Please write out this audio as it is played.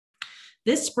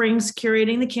This spring's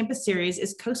Curating the Campus series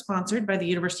is co-sponsored by the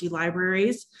University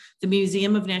Libraries, the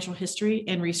Museum of Natural History,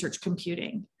 and Research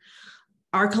Computing.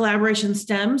 Our collaboration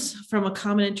stems from a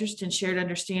common interest and shared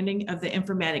understanding of the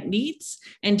informatic needs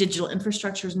and digital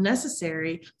infrastructures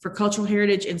necessary for cultural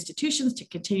heritage institutions to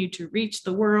continue to reach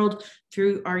the world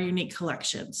through our unique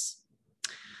collections.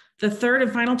 The third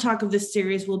and final talk of this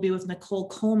series will be with Nicole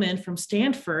Coleman from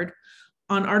Stanford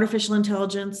on artificial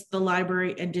intelligence, the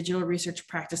library, and digital research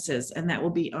practices, and that will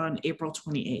be on April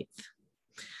 28th.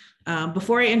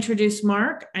 Before I introduce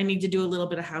Mark, I need to do a little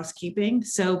bit of housekeeping.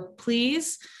 So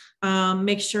please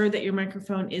make sure that your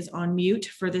microphone is on mute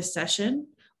for this session.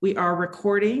 We are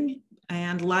recording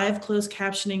and live closed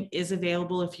captioning is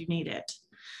available if you need it.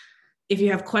 If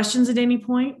you have questions at any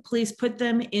point, please put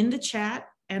them in the chat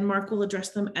and Mark will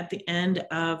address them at the end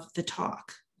of the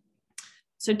talk.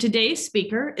 So today's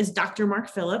speaker is Dr. Mark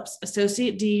Phillips,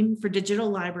 Associate Dean for Digital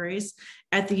Libraries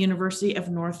at the University of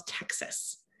North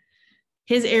Texas.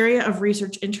 His area of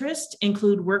research interest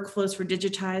include workflows for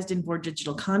digitized and board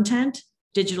digital content,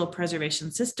 digital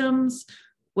preservation systems,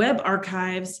 web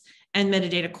archives, and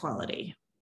metadata quality.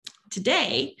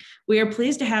 Today, we are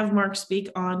pleased to have Mark speak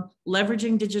on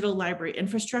leveraging digital library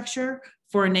infrastructure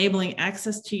for enabling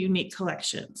access to unique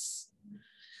collections.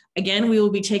 Again, we will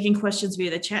be taking questions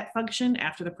via the chat function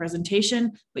after the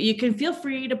presentation, but you can feel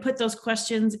free to put those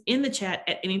questions in the chat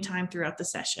at any time throughout the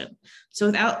session. So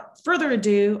without further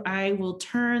ado, I will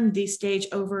turn the stage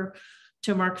over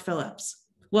to Mark Phillips.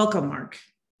 Welcome, Mark.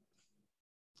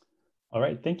 All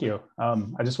right, thank you.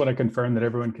 I just want to confirm that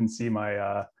everyone can see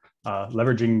my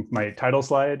leveraging my title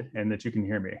slide and that you can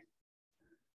hear me.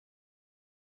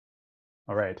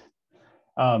 All right.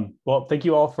 Well, thank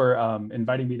you all for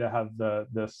inviting me to have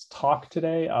this talk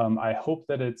today. I hope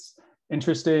that it's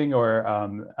interesting or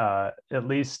at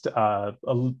least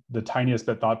the tiniest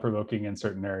bit thought-provoking in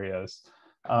certain areas.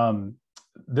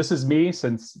 This is me,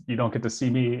 since you don't get to see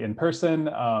me in person.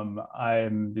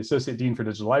 I'm the Associate Dean for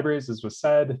Digital Libraries, as was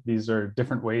said. These are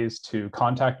different ways to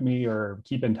contact me or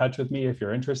keep in touch with me if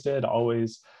you're interested. I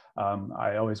always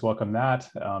welcome that,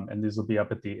 and these will be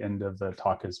up at the end of the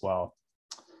talk as well.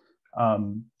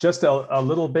 Just a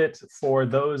little bit for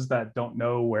those that don't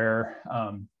know where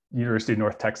University of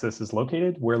North Texas is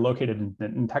located. We're located in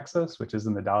Denton, Texas, which is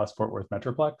in the Dallas-Fort Worth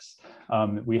Metroplex.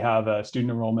 We have a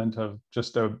student enrollment of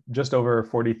just over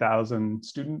 40,000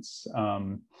 students,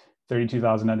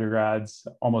 32,000 undergrads,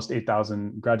 almost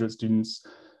 8,000 graduate students.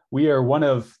 We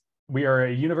are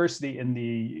a university in the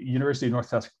University of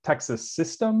North Texas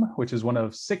system, which is one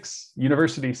of 6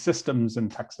 university systems in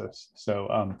Texas.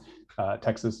 So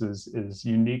Texas is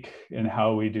unique in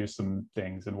how we do some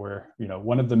things, and we're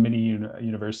one of the many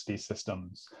university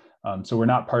systems. So we're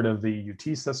not part of the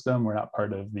UT system. We're not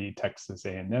part of the Texas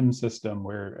A&M system.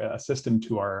 We're a system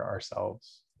to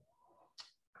ourselves.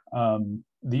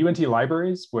 The UNT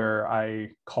libraries, where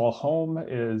I call home,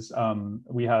 is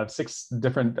we have 6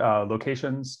 different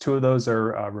locations. 2 of those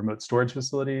are remote storage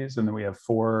facilities, and then we have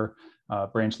 4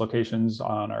 branch locations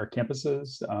on our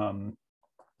campuses.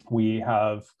 We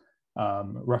have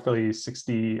roughly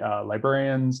 60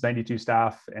 librarians, 92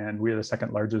 staff, and we're the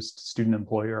 2nd largest student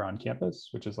employer on campus,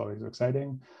 which is always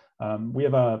exciting. We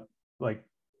have a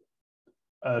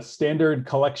standard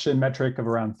collection metric of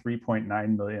around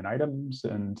 3.9 million items,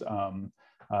 and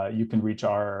you can reach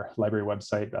our library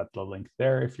website at the link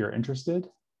there if you're interested.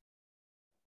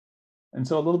 And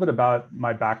so a little bit about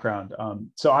my background.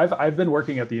 So I've been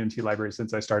working at the UNT library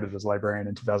since I started as a librarian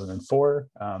in 2004.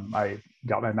 I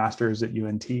got my master's at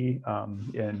UNT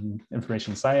in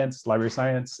information science, library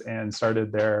science, and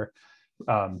started there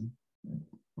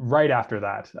right after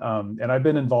that. And I've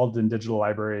been involved in digital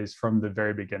libraries from the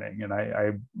very beginning. And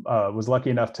I was lucky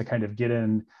enough to kind of get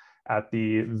in at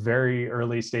the very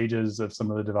early stages of some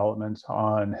of the development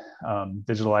on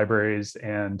digital libraries,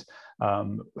 and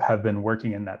have been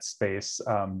working in that space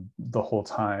the whole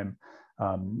time.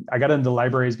 I got into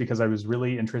libraries because I was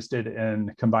really interested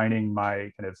in combining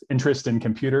my kind of interest in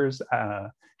computers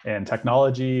and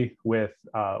technology with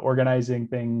organizing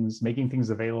things, making things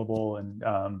available, and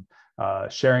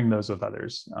sharing those with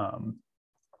others.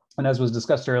 And as was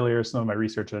discussed earlier, some of my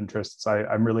research interests,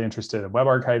 I'm really interested in web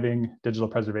archiving, digital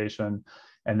preservation,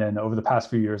 and then over the past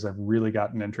few years, I've really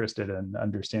gotten interested in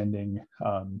understanding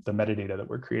the metadata that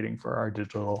we're creating for our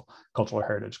digital cultural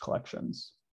heritage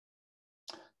collections.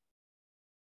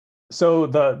 So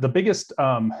the biggest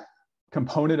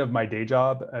component of my day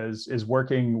job is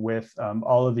working with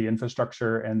all of the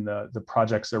infrastructure and the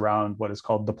projects around what is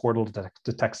called the Portal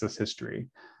to Texas History.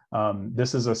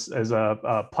 This is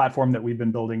a platform that we've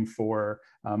been building for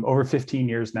over 15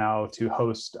 years now to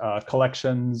host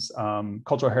collections,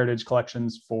 cultural heritage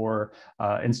collections for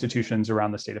institutions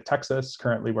around the state of Texas.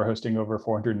 Currently, we're hosting over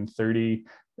 430,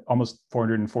 almost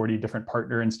 440 different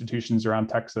partner institutions around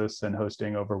Texas and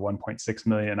hosting over 1.6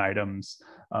 million items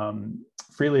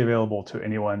freely available to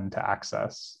anyone to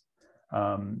access.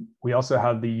 We also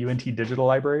have the UNT Digital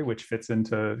Library, which fits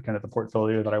into kind of the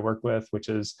portfolio that I work with, which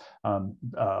is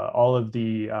all of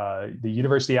the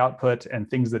university output and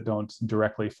things that don't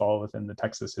directly fall within the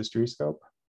Texas history scope.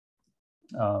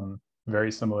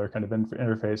 Very similar kind of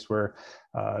interface. We're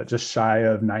just shy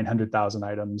of 900,000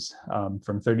 items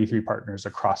from 33 partners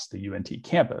across the UNT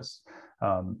campus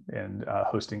and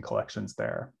hosting collections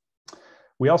there.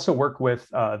 We also work with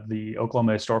the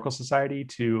Oklahoma Historical Society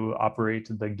to operate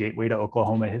the Gateway to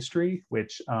Oklahoma History,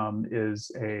 which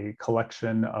is a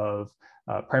collection of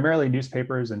primarily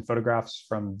newspapers and photographs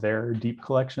from their deep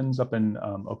collections up in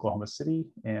Oklahoma City.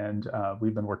 And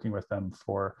we've been working with them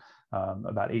for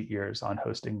about 8 years on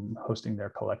hosting their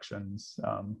collections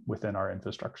within our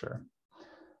infrastructure.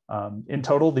 In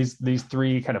total, these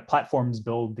three kind of platforms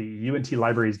build the UNT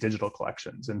Library's digital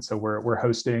collections. And so we're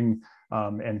hosting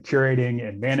and curating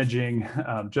and managing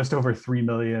just over 3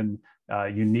 million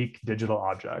unique digital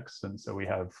objects. And so we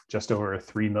have just over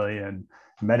 3 million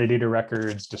metadata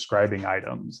records describing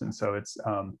items. And so it's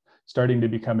starting to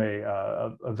become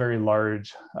a very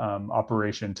large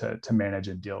operation to manage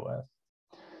and deal with.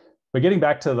 But getting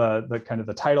back to the kind of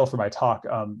the title for my talk,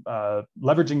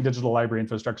 leveraging digital library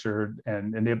infrastructure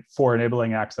and for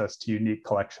enabling access to unique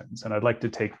collections. And I'd like to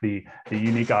take the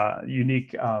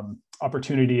unique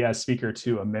opportunity as speaker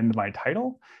to amend my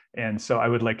title. And so I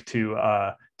would like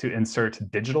to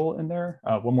insert digital in there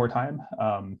one more time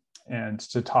and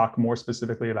to talk more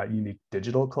specifically about unique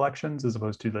digital collections as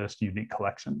opposed to just unique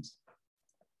collections.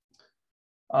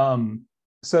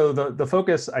 So the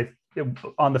focus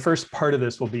on the first part of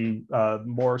this will be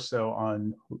more so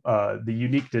on the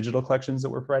unique digital collections that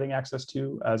we're providing access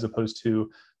to as opposed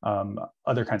to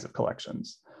other kinds of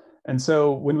collections. And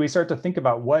so when we start to think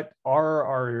about what are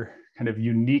our kind of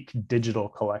unique digital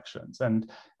collections, and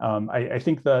I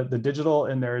think the digital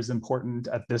in there is important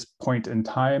at this point in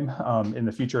time. In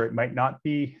the future, it might not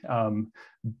be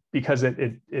because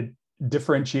it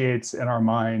differentiates in our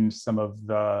mind some of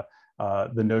the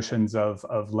notions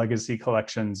of legacy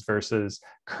collections versus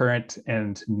current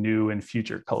and new and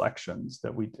future collections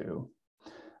that we do.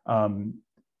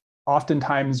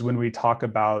 Oftentimes when we talk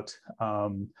about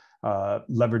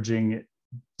leveraging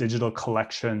digital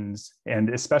collections, and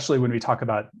especially when we talk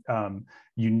about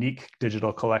unique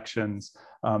digital collections,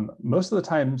 most of the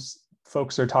times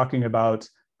folks are talking about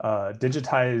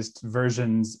digitized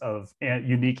versions of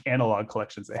unique analog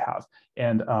collections they have.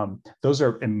 And those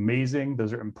are amazing,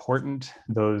 those are important,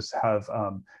 those have,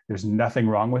 there's nothing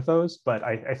wrong with those, but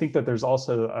I think that there's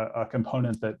also a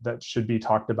component that should be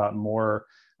talked about more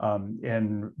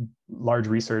in large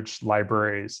research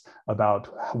libraries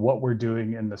about what we're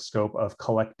doing in the scope of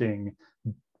collecting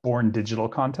born digital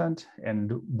content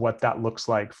and what that looks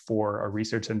like for a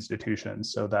research institution,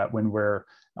 so that when we're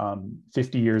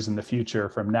 50 years in the future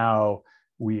from now,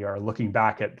 we are looking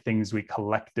back at things we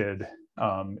collected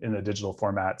in the digital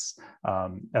formats,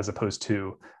 as opposed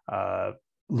to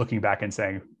looking back and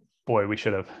saying, boy, we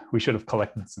should have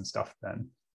collected some stuff then.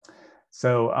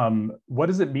 So what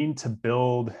does it mean to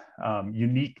build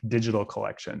unique digital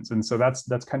collections? And so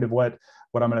that's kind of what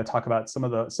I'm going to talk about, some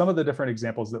of the different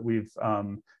examples that we've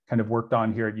kind of worked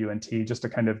on here at UNT, just to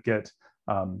kind of get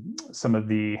some of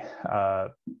the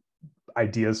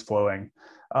ideas flowing.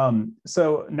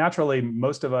 So naturally,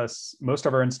 most of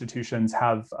our institutions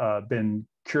have been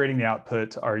curating the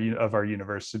output of our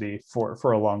university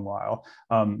for a long while.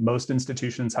 Most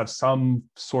institutions have some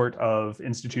sort of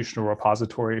institutional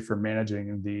repository for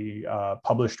managing the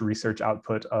published research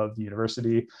output of the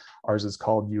university. Ours is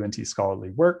called UNT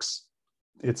Scholarly Works.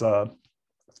 It's a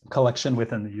collection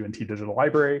within the UNT Digital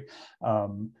Library.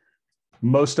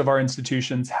 Most of our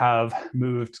institutions have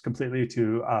moved completely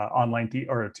to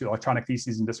to electronic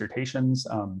theses and dissertations.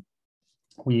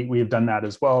 We have done that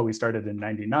as well. We started in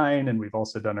 '99, and we've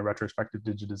also done a retrospective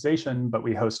digitization, but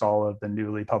we host all of the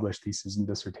newly published theses and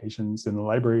dissertations in the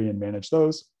library and manage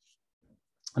those.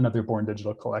 Another born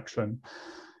digital collection.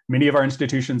 Many of our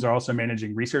institutions are also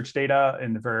managing research data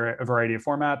in a variety of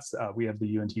formats. We have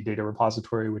the UNT Data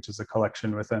Repository, which is a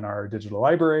collection within our digital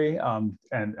library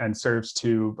and serves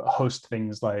to host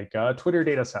things like Twitter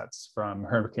data sets from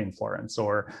Hurricane Florence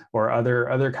or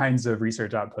other kinds of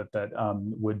research output that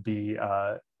would be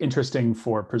interesting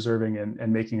for preserving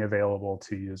and making available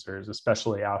to users,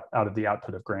 especially out of the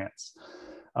output of grants.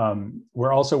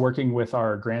 We're also working with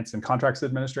our Grants and Contracts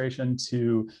Administration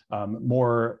to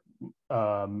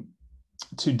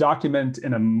to document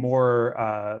in a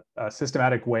more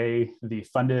systematic way the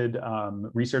funded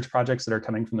research projects that are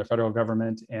coming from the federal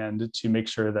government, and to make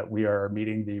sure that we are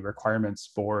meeting the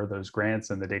requirements for those grants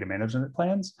and the data management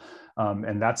plans.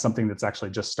 And that's something that's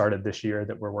actually just started this year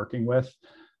that we're working with.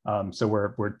 So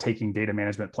we're taking data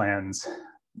management plans,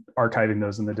 archiving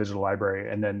those in the digital library,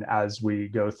 and then as we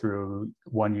go through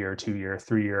 1 year, 2 year,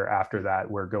 3 year after that,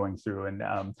 we're going through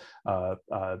and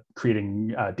creating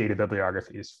data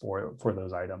bibliographies for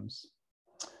those items.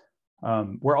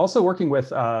 We're also working with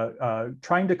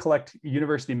trying to collect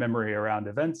university memory around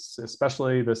events,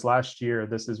 especially this last year.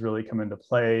 This has really come into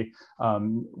play,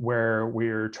 where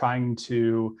we're trying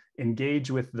to engage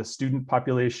with the student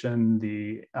population,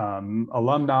 the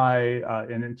alumni,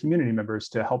 and community members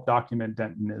to help document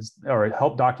Denton or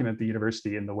help document the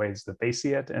university in the ways that they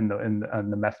see it and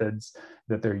the methods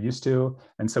that they're used to.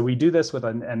 And so we do this with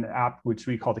an app which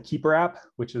we call the Keeper app,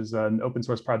 which is an open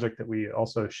source project that we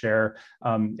also share.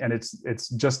 And it's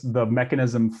just the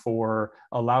mechanism for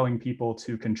allowing people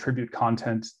to contribute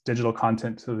content, digital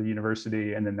content to the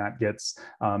university, and then that gets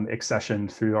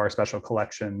accessioned through our special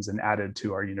collections and added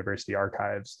to our university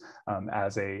archives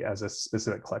as a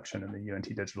specific collection in the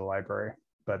UNT Digital Library.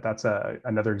 But that's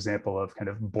another example of kind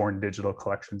of born digital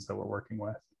collections that we're working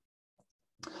with.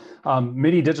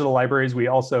 Many digital libraries, we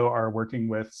also are working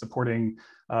with supporting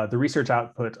the research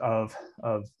output of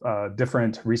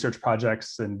different research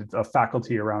projects and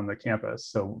faculty around the campus.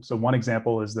 So one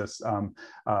example is this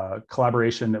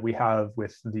collaboration that we have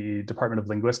with the Department of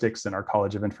Linguistics and our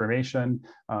College of Information,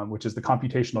 which is the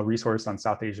Computational Resource on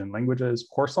South Asian Languages,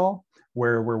 CORSAL,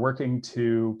 where we're working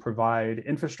to provide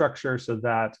infrastructure so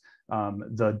that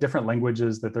the different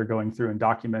languages that they're going through and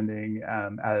documenting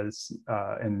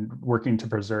and working to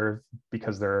preserve,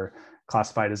 because they're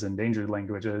classified as endangered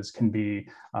languages, can be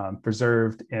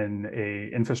preserved in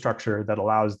a infrastructure that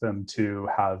allows them to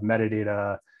have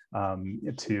metadata,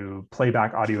 to play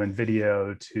back audio and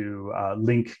video, to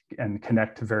link and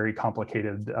connect very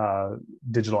complicated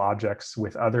digital objects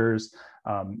with others,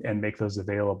 and make those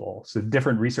available. So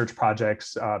different research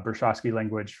projects, Burshaski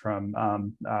language from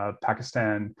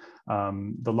Pakistan,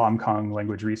 the Lamkong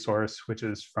language resource, which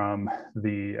is from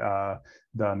the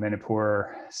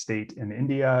Manipur state in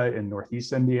India, in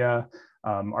Northeast India,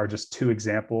 are just two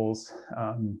examples.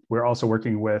 We're also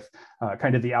working with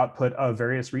kind of the output of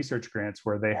various research grants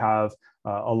where they have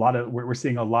a lot of, we're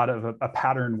seeing a lot of a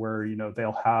pattern where, you know,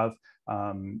 they'll have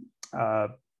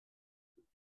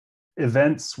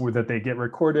events that they get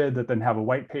recorded that then have a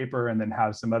white paper and then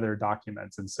have some other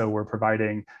documents. And so we're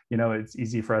providing, you know, it's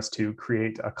easy for us to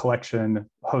create a collection,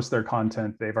 host their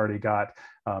content. They've already got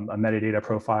a metadata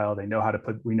profile. They know how to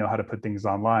we know how to put things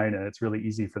online, and it's really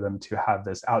easy for them to have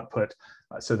this output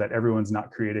so that everyone's not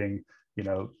creating, you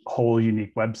know, whole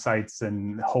unique websites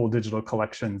and whole digital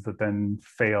collections that then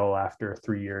fail after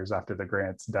 3 years after the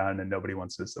grant's done and nobody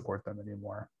wants to support them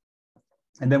anymore.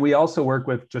 And then we also work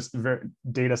with just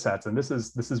data sets. And this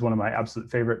is one of my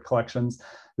absolute favorite collections.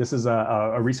 This is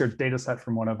a research data set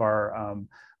from one of our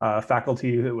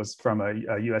faculty that was from a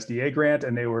USDA grant,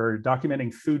 and they were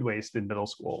documenting food waste in middle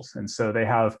schools. And so they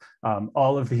have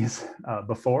all of these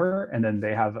before, and then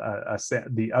they have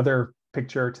the other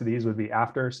picture to these would be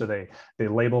after. So they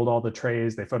labeled all the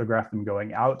trays, they photographed them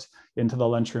going out into the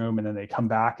lunchroom, and then they come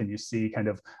back and you see kind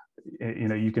of, you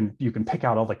know, you can pick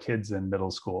out all the kids in middle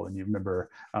school and you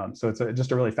remember. So it's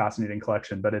just a really fascinating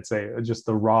collection, but it's just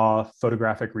the raw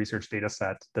photographic research data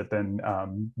set that then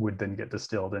would then get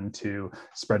distilled into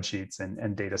spreadsheets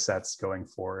and data sets going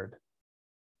forward.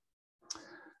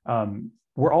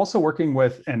 We're also working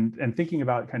with and thinking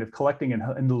about kind of collecting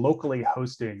and locally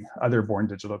hosting other born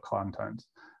digital content.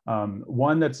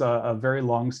 One that's a very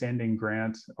long-standing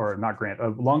grant, or not grant, a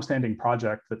long-standing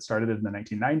project that started in the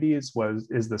 1990s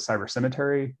is the Cyber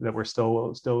Cemetery that we're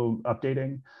still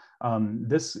updating.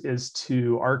 This is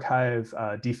to archive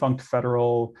defunct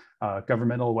federal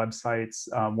governmental websites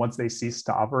once they cease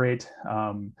to operate,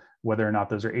 whether or not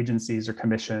those are agencies or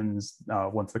commissions.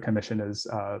 Once the commission has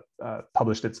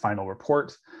published its final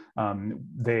report,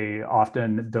 they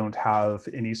often don't have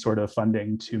any sort of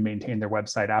funding to maintain their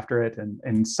website after it. And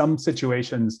in some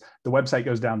situations, the website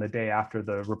goes down the day after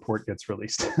the report gets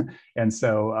released. And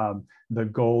so the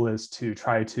goal is to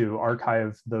try to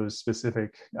archive those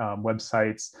specific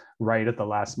websites right at the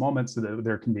last moment so that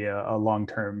there can be a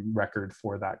long-term record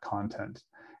for that content.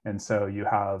 And so you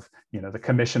have, you know, the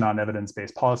Commission on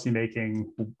Evidence-Based Policymaking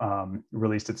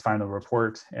released its final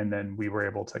report, and then we were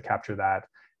able to capture that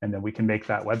and then we can make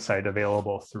that website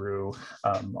available through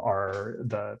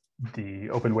the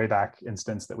Open Wayback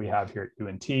instance that we have here at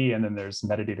UNT, and then there's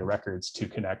metadata records to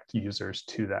connect users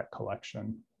to that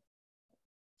collection.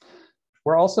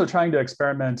 We're also trying to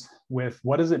experiment with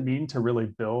what does it mean to really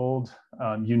build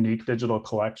unique digital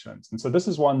collections. And so this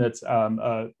is one that's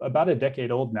about a decade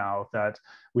old now that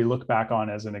we look back on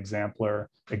as an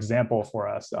example for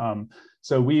us.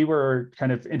 So we were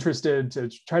kind of interested to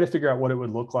try to figure out what it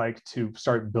would look like to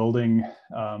start building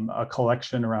a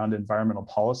collection around environmental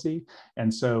policy.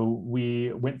 And so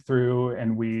we went through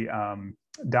and we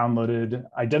downloaded,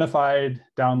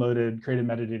 created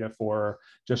metadata for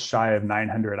just shy of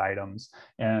 900 items.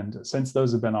 And since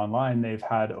those have been online, they've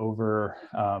had over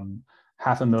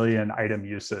 500,000 item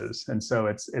uses. And so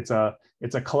it's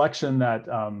a collection that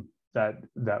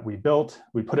that we built,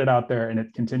 we put it out there, and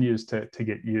it continues to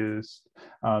get used.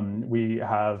 We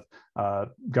have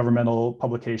governmental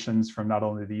publications from not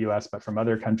only the US, but from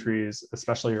other countries,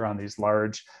 especially around these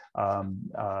large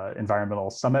environmental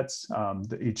summits.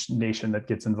 Each nation that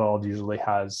gets involved usually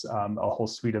has a whole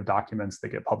suite of documents that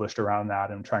get published around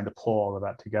that, and trying to pull all of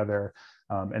that together.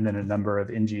 And then a number of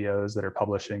NGOs that are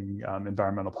publishing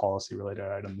environmental policy related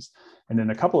items. And in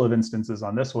a couple of instances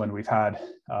on this one, we've had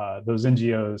those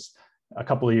NGOs a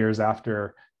couple of years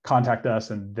after contact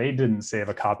us, and they didn't save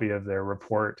a copy of their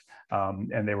report.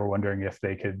 And they were wondering if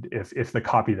they could, if the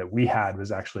copy that we had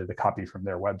was actually the copy from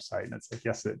their website. And it's like,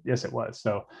 yes, it was.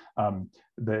 So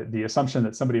the assumption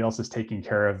that somebody else is taking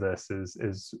care of this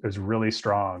is really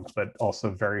strong, but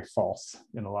also very false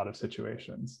in a lot of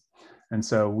situations. And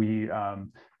so we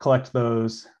collect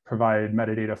those, provide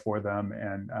metadata for them,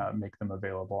 and make them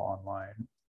available online.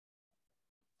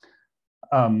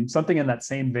 Something in that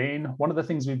same vein, one of the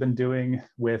things we've been doing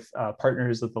with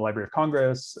partners at the Library of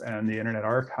Congress and the Internet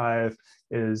Archive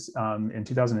is in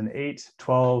 2008,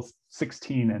 12,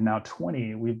 16, and now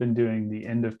 20, we've been doing the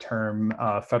end of term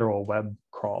federal web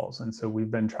crawls. And so we've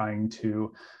been trying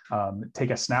to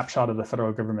take a snapshot of the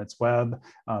federal government's web,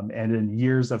 and in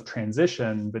years of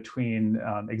transition between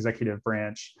executive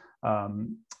branch,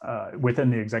 within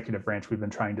the executive branch, we've been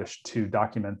trying to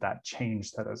document that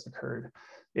change that has occurred.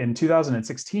 In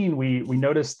 2016, we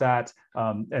noticed that,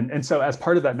 and so as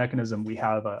part of that mechanism, we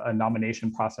have a nomination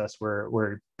process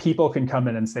where people can come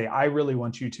in and say, I really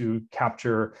want you to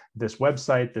capture this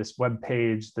website, this web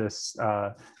page, this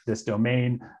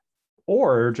domain,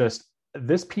 or just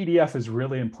this PDF is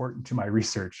really important to my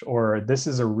research, or this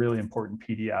is a really important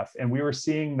PDF. And we were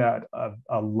seeing that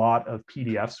a lot of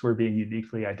PDFs were being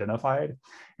uniquely identified.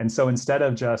 And so instead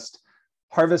of just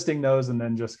harvesting those and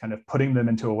then just kind of putting them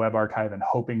into a web archive and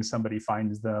hoping somebody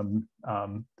finds them,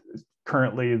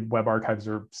 currently web archives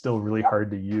are still really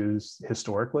hard to use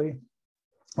historically,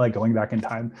 like going back in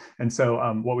time. And so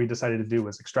what we decided to do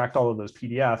was extract all of those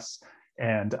PDFs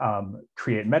and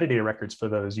create metadata records for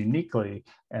those uniquely,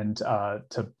 and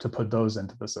to put those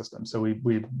into the system. So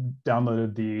we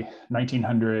downloaded the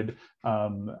 1900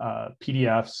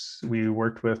 PDFs. We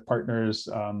worked with partners.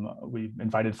 We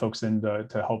invited folks in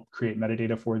to help create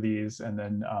metadata for these, and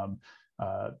then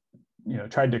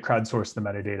tried to crowdsource the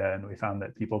metadata. And we found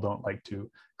that people don't like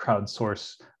to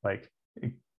crowdsource like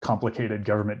complicated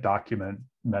government document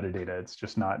metadata. It's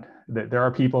just not, there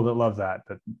are people that love that,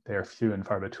 but they're few and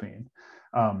far between.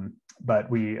 But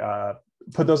we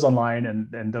put those online,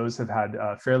 and those have had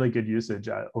fairly good usage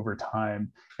over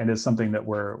time, and is something that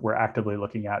we're actively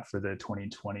looking at for the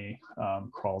 2020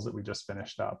 crawls that we just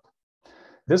finished up.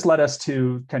 This led us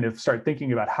to kind of start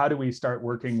thinking about how do we start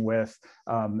working with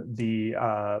the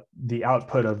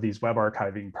output of these web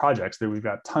archiving projects. That we've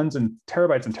got tons and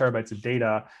terabytes of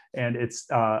data, and it's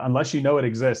unless you know it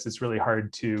exists, it's really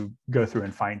hard to go through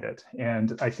and find it.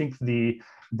 And I think the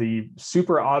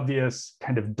super obvious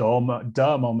kind of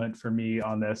duh moment for me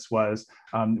on this was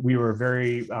we were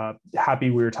very happy.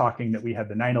 We were talking that we had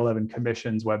the 9/11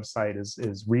 Commission's website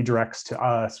is redirects to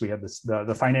us. We have this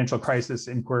the Financial Crisis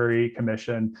Inquiry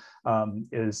Commission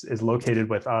is located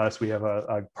with us. We have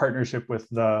a partnership with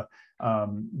the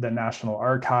National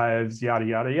Archives, yada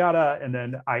yada yada. And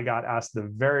then I got asked the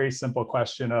very simple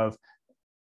question of,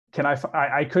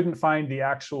 I couldn't find the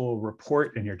actual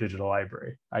report in your digital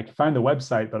library. I could find the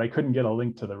website, but I couldn't get a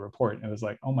link to the report. And it was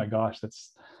like, oh my gosh,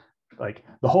 that's like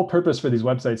the whole purpose for these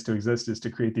websites to exist is to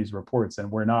create these reports.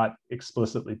 And we're not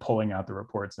explicitly pulling out the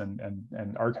reports and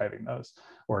archiving those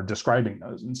or describing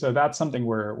those. And so that's something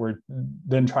we're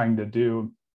then trying to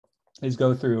do is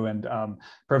go through and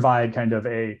provide kind of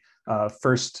a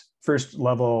first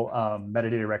level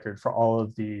metadata record for all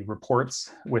of the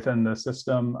reports within the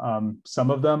system.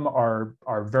 Some of them are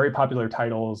very popular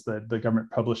titles that the Government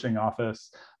Publishing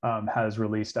Office has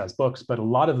released as books, but a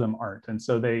lot of them aren't. And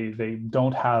so they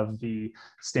don't have the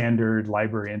standard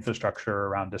library infrastructure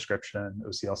around description,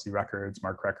 OCLC records,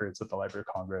 MARC records at the Library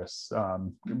of Congress,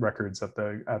 records at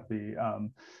the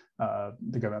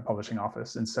Government Publishing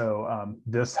Office. And so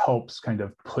this helps kind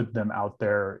of put them out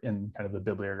there in kind of the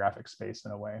bibliographic space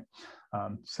in a way.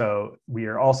 So we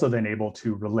are also then able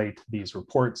to relate these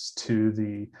reports to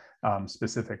the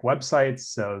specific websites.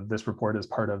 So this report is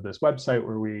part of this website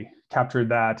where we captured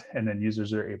that, and then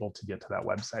users are able to get to that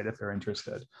website if they're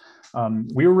interested.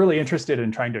 We were really interested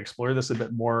in trying to explore this a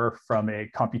bit more from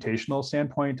a computational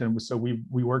standpoint. And so we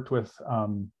worked with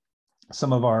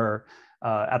some of our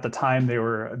at the time,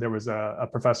 there was a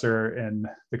professor in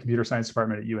the computer science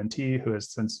department at UNT who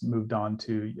has since moved on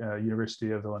to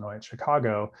University of Illinois at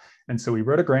Chicago. And so we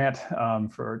wrote a grant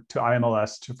to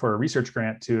IMLS for a research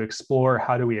grant to explore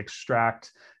how do we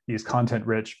extract these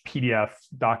content-rich PDF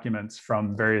documents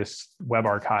from various web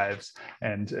archives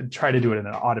and try to do it in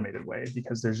an automated way,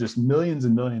 because there's just millions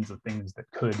and millions of things that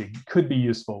could be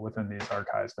useful within these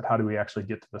archives, but how do we actually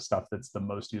get to the stuff that's the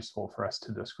most useful for us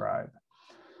to describe?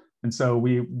 And so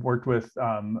we worked with,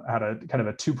 had a kind of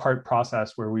a two-part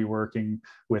process where we were working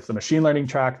with the machine learning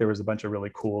track. There was a bunch of really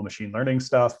cool machine learning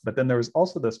stuff, but then there was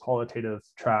also this qualitative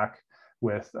track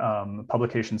with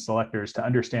publication selectors to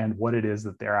understand what it is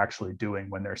that they're actually doing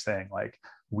when they're saying, like,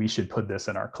 we should put this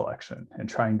in our collection, and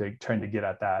trying to get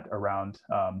at that around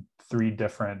 3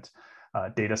 different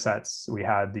data sets. We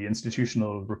had the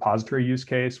institutional repository use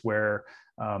case, where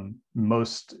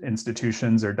most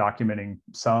institutions are documenting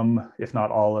some, if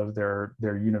not all, of their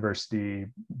university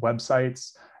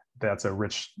websites. That's a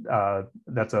rich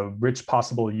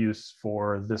possible use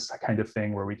for this kind of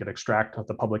thing, where we could extract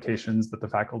the publications that the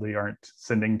faculty aren't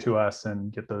sending to us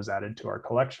and get those added to our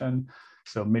collection.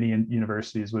 So many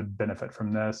universities would benefit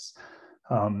from this.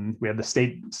 We had the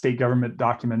state government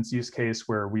documents use case,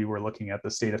 where we were looking at the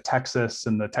state of Texas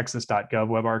and the texas.gov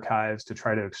web archives to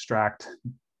try to extract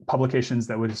publications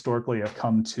that would historically have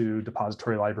come to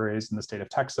depository libraries in the state of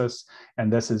Texas.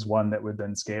 And this is one that would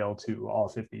then scale to all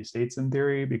 50 states in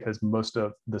theory, because most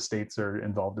of the states are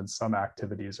involved in some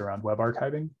activities around web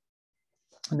archiving.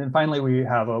 And then finally, we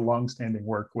have a longstanding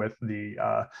work with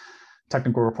the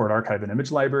Technical Report Archive and Image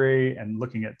Library, and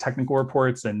looking at technical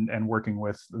reports and working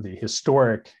with the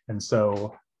historic. And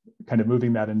so kind of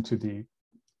moving that into the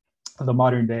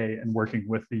modern day and working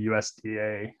with the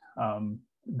USDA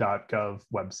 .gov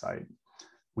website.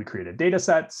 We created data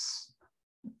sets,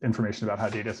 information about how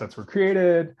data sets were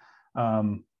created,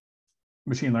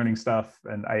 machine learning stuff.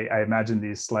 And I imagine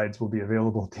these slides will be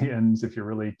available at the end if you're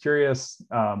really curious.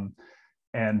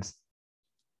 And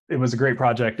it was a great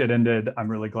project. It ended.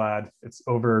 I'm really glad it's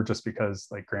over, just because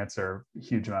like grants are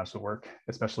huge amounts of work,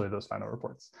 especially those final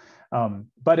reports.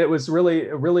 But it was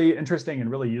really interesting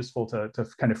and really useful to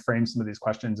kind of frame some of these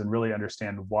questions and really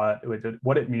understand what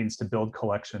it means to build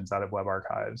collections out of web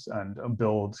archives and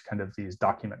build kind of these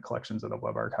document collections out of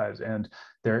web archives. And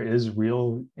there is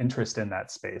real interest in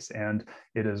that space. And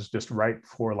it is just right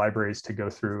for libraries to go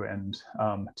through and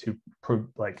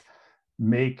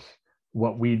make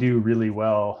what we do really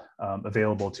well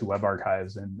available to web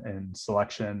archives and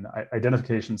selection,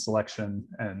 identification, selection,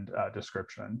 and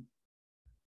description.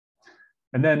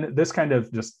 And then this kind of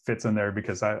just fits in there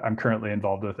because I'm currently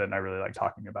involved with it and I really like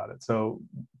talking about it. So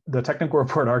the Technical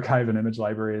Report Archive and Image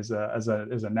Library is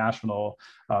a national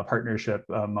partnership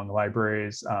among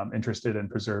libraries interested in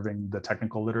preserving the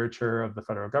technical literature of the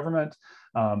federal government.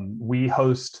 We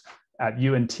host at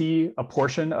UNT a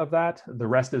portion of that. The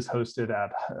rest is hosted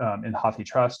in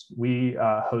HathiTrust. We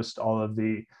host all of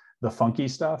the funky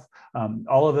stuff,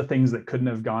 all of the things that couldn't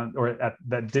have gone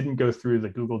that didn't go through the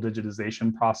Google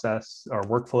digitization process or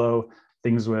workflow,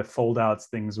 things with foldouts,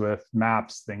 things with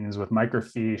maps, things with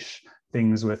microfiche,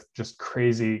 things with just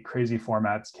crazy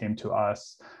formats came to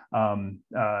us.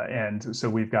 And so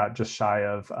we've got just shy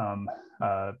of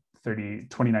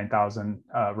 29,000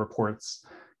 reports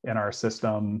in our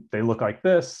system. They look like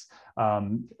this,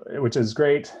 which is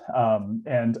great.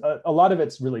 And a lot of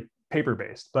it's really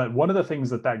paper-based, but one of the things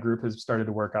that group has started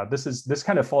to work out, this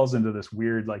kind of falls into this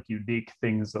weird, like unique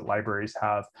things that libraries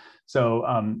have. So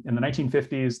in the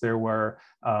 1950s, there were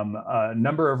a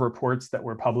number of reports that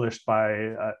were published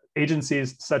by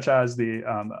agencies such as the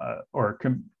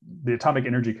Atomic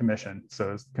Energy Commission,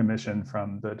 so it's a commission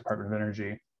from the Department of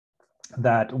Energy,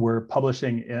 that were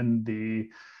publishing in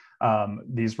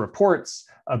these reports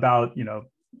about,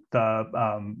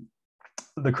 the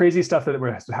the crazy stuff that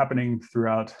was happening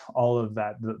throughout all of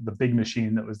that, the big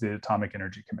machine that was the Atomic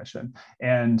Energy Commission.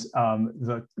 And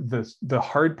the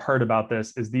hard part about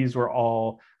this is these were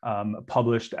all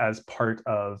published as part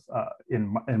of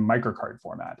in microcard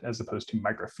format as opposed to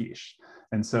microfiche.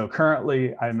 And so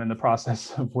currently I'm in the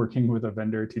process of working with a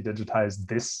vendor to digitize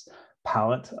this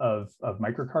palette of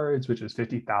microcards, which is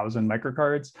 50,000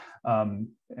 microcards.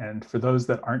 And for those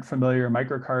that aren't familiar,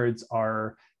 microcards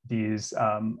are these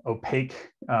opaque,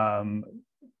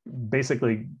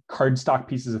 basically cardstock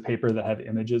pieces of paper that have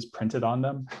images printed on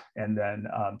them, and then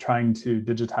trying to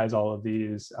digitize all of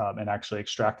these and actually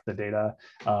extract the data.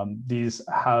 These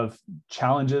have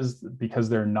challenges because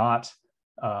they're not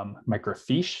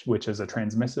microfiche, which is a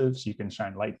transmissive, so you can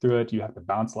shine light through it. You have to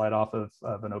bounce light off of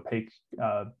an opaque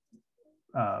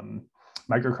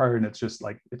microcard, and it's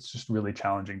just really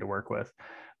challenging to work with.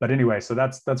 But anyway, so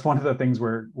that's one of the things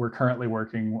we're currently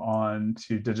working on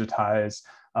to digitize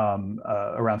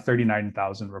around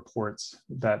 39,000 reports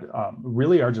that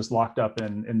really are just locked up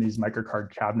in these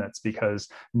microcard cabinets because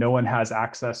no one has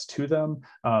access to them.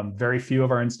 Very few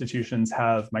of our institutions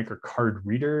have microcard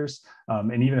readers.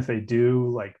 And even if they do,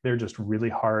 like, they're just really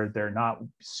hard. They're not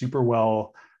super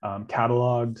well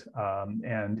cataloged.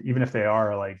 And even if they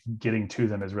are, like, getting to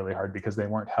them is really hard because they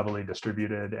weren't heavily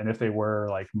distributed. And if they were,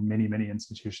 like, many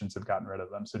institutions have gotten rid of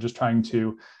them. So just trying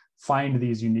to find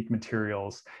these unique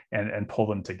materials and pull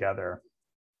them together.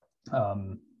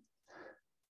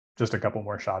 Just a couple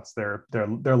more shots. They're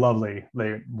lovely.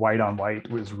 White on white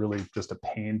was really just a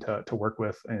pain to work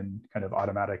with in kind of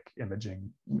automatic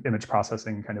image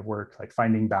processing kind of work. Like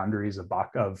finding boundaries of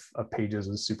pages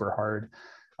is super hard.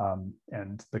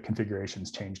 And the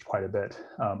configurations changed quite a bit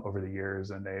over the years,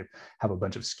 and they have a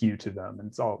bunch of skew to them, and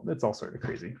it's all sort of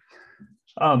crazy.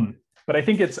 But I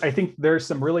think there's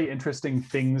some really interesting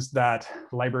things that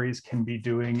libraries can be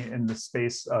doing in the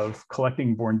space of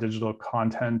collecting born digital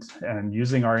content and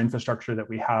using our infrastructure that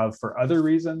we have for other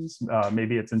reasons.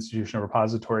 Maybe it's institutional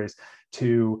repositories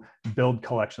to build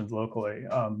collections locally.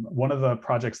 One of the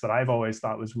projects that I've always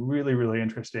thought was really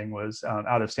interesting was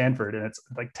out of Stanford, and it's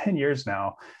like 10 years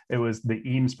now. It was the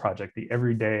EAMS project, the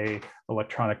Everyday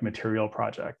Electronic Material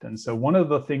Project. And so one of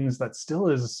the things that still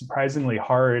is surprisingly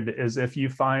hard is if you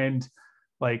find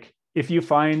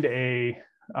a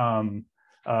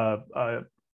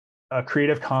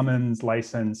Creative Commons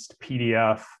licensed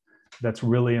PDF that's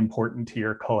really important to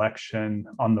your collection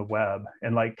on the web,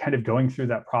 and like kind of going through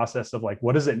that process of like,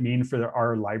 what does it mean for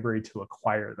our library to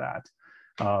acquire that?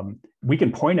 We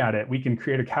can point at it, we can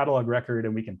create a catalog record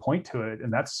and we can point to it,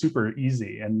 and that's super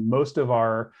easy. And most of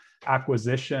our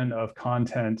acquisition of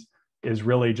content is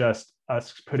really just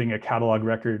us putting a catalog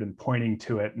record and pointing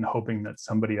to it and hoping that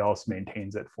somebody else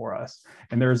maintains it for us.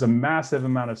 And there's a massive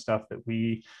amount of stuff that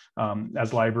we,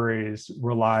 as libraries,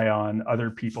 rely on other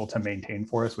people to maintain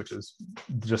for us, which is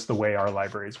just the way our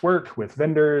libraries work with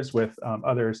vendors, with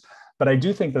others. But I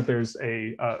do think that there's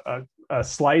a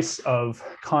slice of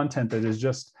content that is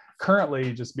just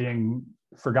currently just being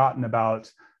forgotten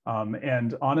about.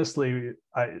 And honestly,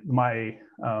 my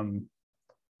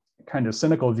kind of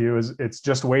cynical view is it's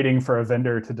just waiting for a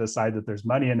vendor to decide that there's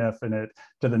money enough in it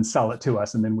to then sell it to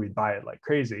us, and then we buy it like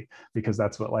crazy, because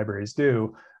that's what libraries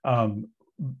do.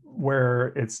 Where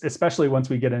it's, especially once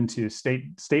we get into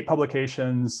state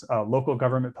publications, local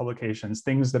government publications,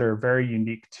 things that are very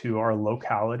unique to our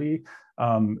locality,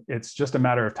 it's just a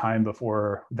matter of time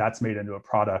before that's made into a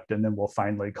product, and then we'll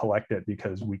finally collect it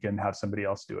because we can have somebody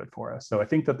else do it for us. So I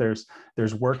think that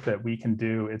there's work that we can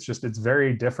do. It's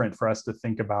very different for us to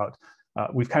think about. A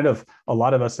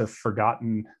lot of us have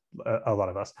forgotten, a lot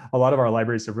of our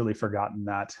libraries have really forgotten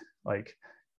that, like,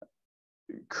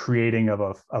 creating of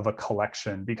a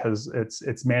collection, because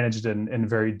it's managed in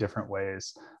very different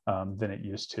ways than it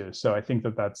used to. So I think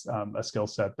that that's a skill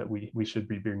set that we should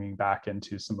be bringing back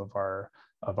into some of our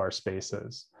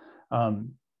spaces.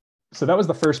 So that was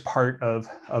the first part of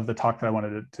the talk that I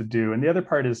wanted to do, and the other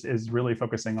part is really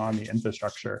focusing on the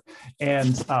infrastructure.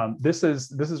 And this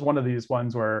is one of these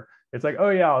ones where it's like,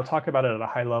 oh yeah, I'll talk about it at a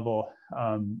high level,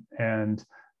 and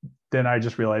then I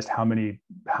just realized how many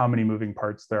moving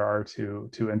parts there are to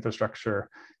infrastructure.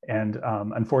 And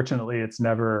unfortunately, it's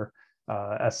never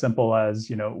as simple as,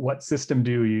 what system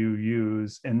do you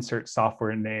use, insert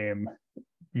software name,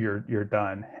 you're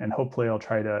done. And hopefully I'll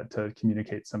try to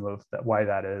communicate some of that, why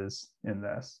that is in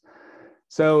this.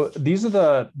 So these are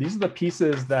the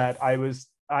pieces that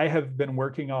I have been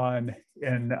working on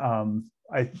in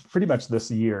pretty much this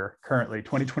year, currently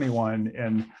 2021,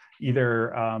 and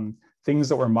either things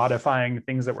that we're modifying,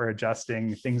 things that we're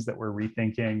adjusting, things that we're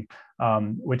rethinking,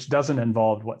 which doesn't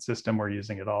involve what system we're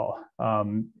using at all.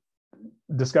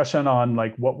 discussion on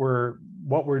like what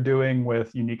we're doing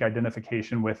with unique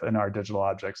identification within our digital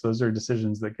objects. Those are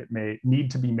decisions that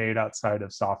need to be made outside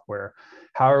of software.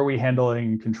 How are we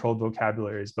handling controlled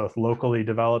vocabularies, both locally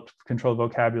developed controlled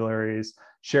vocabularies,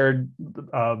 shared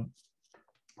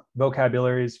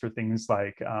vocabularies for things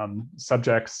like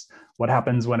subjects? What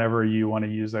happens whenever you want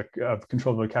to use a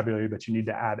controlled vocabulary, but you need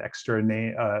to add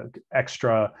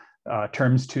extra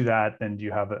terms to that? Then do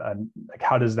you have like,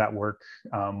 how does that work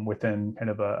within kind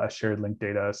of a shared linked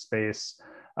data space?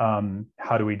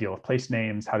 How do we deal with place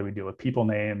names? How do we deal with people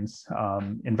names?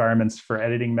 Environments for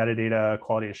editing metadata,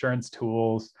 quality assurance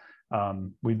tools.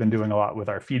 We've been doing a lot with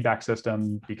our feedback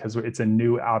system because it's a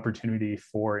new opportunity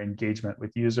for engagement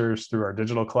with users through our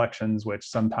digital collections, which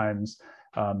sometimes,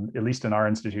 at least in our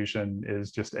institution,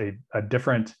 is just a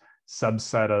different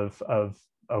subset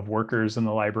of workers in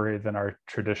the library than our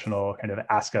traditional kind of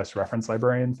ask us reference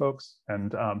librarian folks.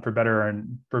 And for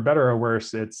better or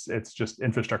worse, it's just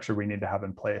infrastructure we need to have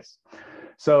in place.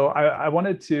 So I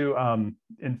wanted to,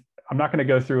 I'm not going to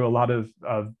go through a lot of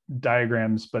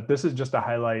diagrams, but this is just to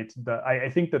highlight that I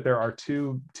think that there are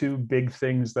two big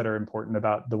things that are important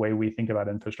about the way we think about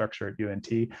infrastructure at UNT.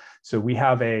 So we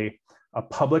have a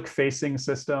public facing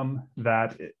system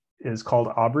that is called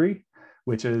Aubrey,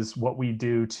 which is what we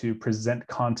do to present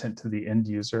content to the end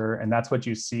user. And that's what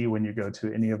you see when you go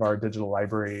to any of our digital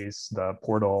libraries. The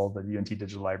portal, the UNT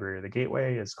Digital Library, or the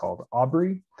gateway is called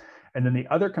Aubrey. And then the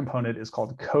other component is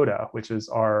called Coda, which is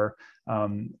our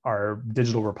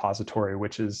digital repository,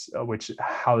 which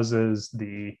houses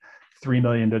the 3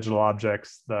 million digital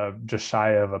objects, the just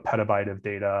shy of a petabyte of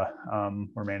data.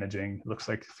 We're managing, it looks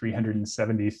like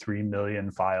 373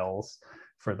 million files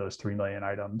for those 3 million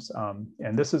items.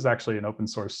 And this is actually an open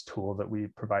source tool that we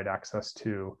provide access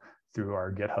to through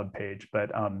our GitHub page.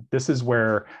 But this is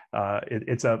where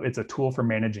it's a tool for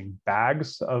managing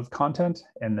bags of content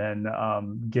and then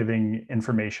giving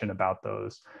information about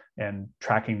those and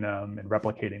tracking them and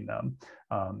replicating them.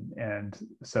 And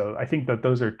so I think that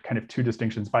those are kind of two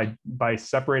distinctions. By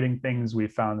separating things, we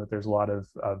found that there's a lot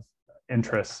of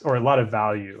interest or a lot of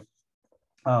value.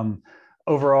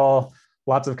 Overall,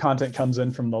 lots of content comes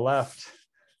in from the left,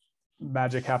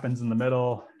 magic happens in the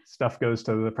middle, stuff goes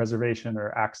to the preservation or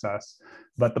access.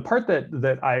 But the part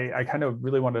that I kind of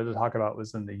really wanted to talk about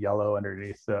was in the yellow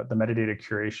underneath, the metadata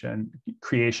creation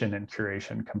and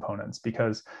curation components,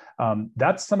 because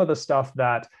that's some of the stuff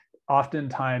that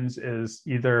oftentimes is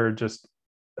either just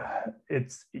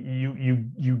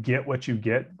you get what you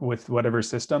get with whatever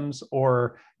systems,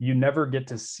 or you never get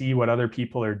to see what other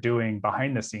people are doing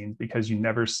behind the scenes because you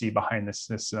never see behind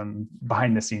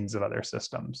the scenes of other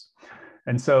systems.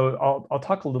 And so I'll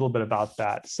talk a little bit about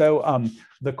that. So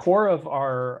the core of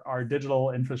our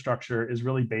digital infrastructure is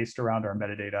really based around our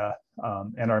metadata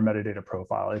and our metadata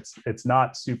profile. It's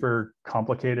not super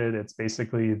complicated. It's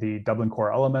basically the Dublin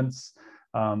core elements.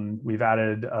 We've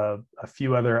added a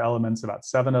few other elements, about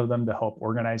 7 of them, to help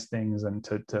organize things and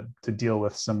to deal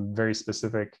with some very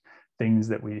specific things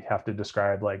that we have to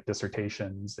describe, like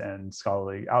dissertations and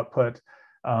scholarly output.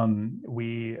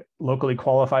 We locally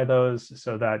qualify those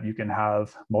so that you can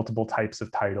have multiple types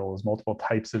of titles, multiple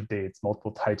types of dates,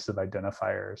 multiple types of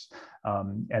identifiers.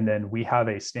 And then we have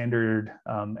a standard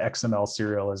XML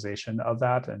serialization of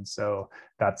that. And so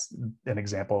that's an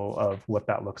example of what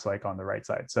that looks like on the right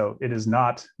side. So it is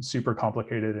not super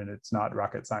complicated and it's not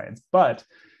rocket science, but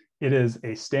it is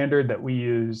a standard that we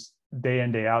use day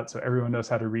in, day out. So everyone knows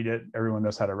how to read it, everyone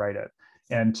knows how to write it.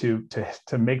 And to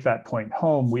make that point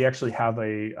home, we actually have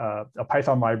a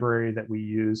Python library that we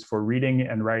use for reading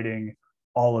and writing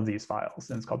all of these files,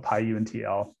 and it's called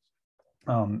PyUntl.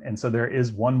 And so there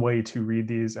is one way to read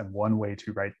these and one way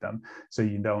to write them, so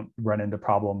you don't run into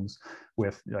problems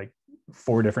with like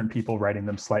 4 different people writing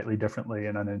them slightly differently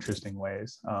and uninteresting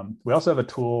ways. We also have a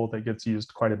tool that gets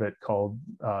used quite a bit called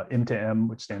M2M,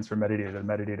 which stands for metadata to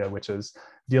metadata, which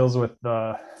deals with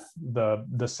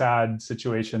the sad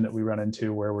situation that we run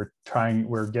into where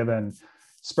we're given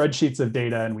spreadsheets of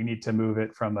data and we need to move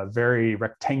it from a very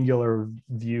rectangular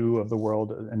view of the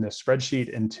world in this spreadsheet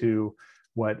into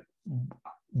what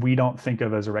we don't think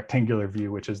of as a rectangular view,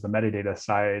 which is the metadata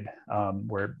side,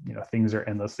 where things are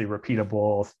endlessly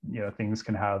repeatable. Things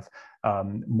can have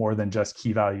more than just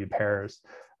key value pairs,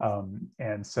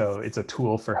 and so it's a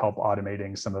tool for help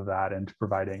automating some of that and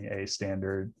providing a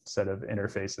standard set of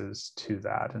interfaces to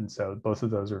that. And so both of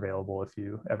those are available if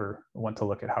you ever want to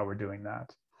look at how we're doing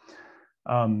that.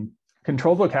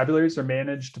 Controlled vocabularies are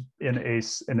managed in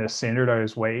a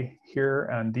standardized way here,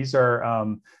 and these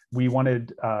are we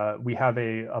have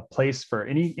a place for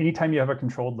anytime you have a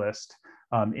controlled list.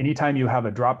 Anytime you have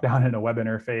a drop-down in a web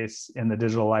interface in the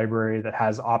digital library that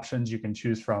has options you can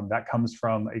choose from, that comes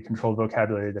from a controlled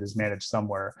vocabulary that is managed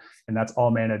somewhere. And that's all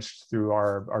managed through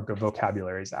our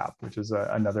vocabularies app, which is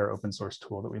another open source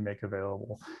tool that we make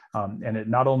available. And it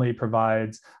not only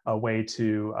provides a way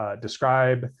to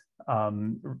describe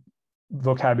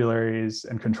vocabularies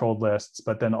and controlled lists,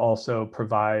 but then also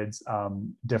provides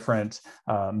different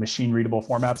machine readable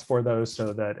formats for those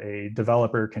so that a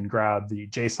developer can grab the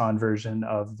JSON version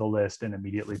of the list and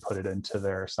immediately put it into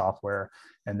their software.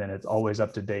 And then it's always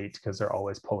up to date because they're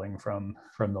always pulling from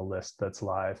the list that's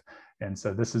live. And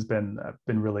so this has been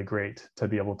really great to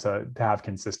be able to have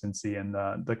consistency in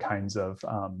the kinds of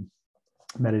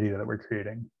metadata that we're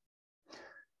creating.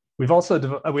 We also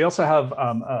have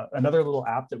another little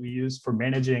app that we use for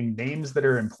managing names that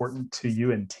are important to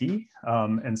UNT.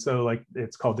 And so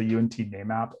it's called the UNT name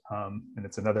app. And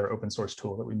it's another open source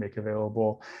tool that we make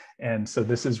available. And so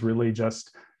this is really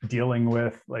just dealing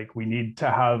with, we need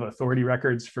to have authority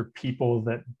records for people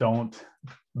that don't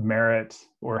merit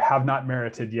or have not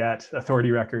merited yet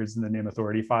authority records in the name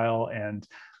authority file. And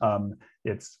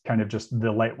it's kind of just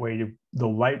the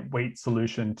lightweight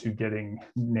solution to getting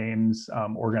names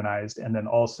organized, and then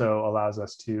also allows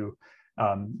us to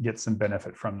get some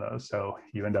benefit from those. So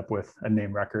you end up with a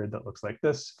name record that looks like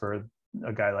this for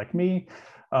a guy like me.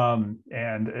 And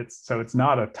it's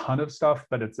not a ton of stuff,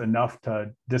 but it's enough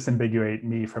to disambiguate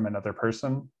me from another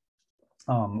person.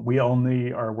 We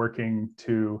only are working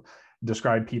to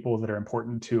describe people that are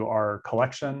important to our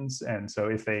collections. And so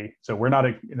we're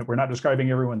not describing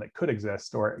everyone that could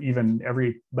exist or even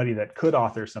everybody that could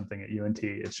author something at UNT.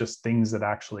 It's just things that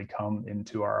actually come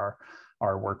into our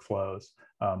workflows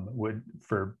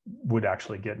would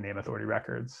actually get name authority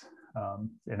records.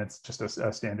 And it's just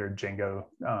a standard Django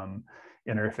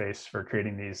interface for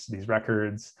creating these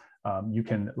records. You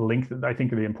can link, I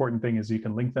think the important thing is you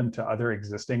can link them to other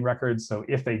existing records. So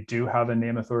if they do have a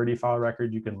name authority file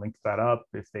record, you can link that up.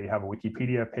 If they have a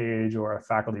Wikipedia page or a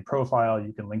faculty profile,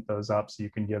 you can link those up. So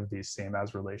you can give these same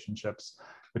as relationships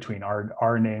between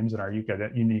our names and our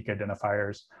unique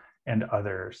identifiers and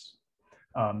others.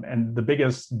 And the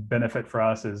biggest benefit for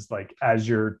us is as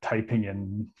you're typing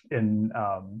in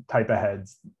type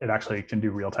aheads, it actually can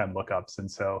do real-time lookups.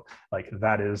 And so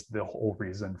that is the whole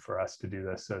reason for us to do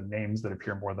this. So names that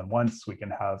appear more than once, we can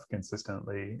have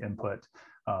consistently input,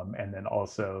 and then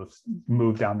also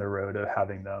move down the road of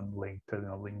having them linked in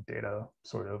a linked data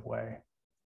sort of way.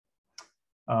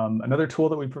 Another tool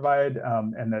that we provide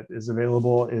and that is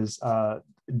available is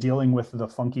dealing with the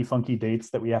funky dates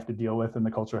that we have to deal with in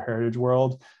the cultural heritage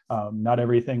world. Not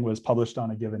everything was published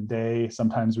on a given day.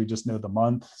 Sometimes we just know the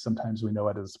month. Sometimes we know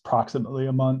it is approximately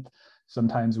a month.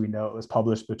 Sometimes we know it was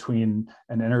published between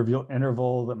an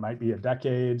interval that might be a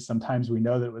decade. Sometimes we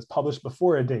know that it was published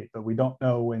before a date, but we don't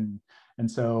know when. And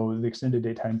so the extended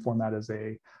date time format is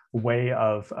a way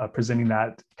of presenting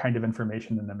that kind of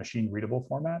information in a machine readable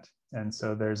format. And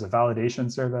so there's a validation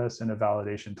service and a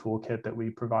validation toolkit that we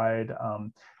provide.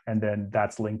 And then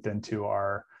that's linked into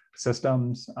our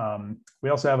systems. We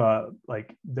also have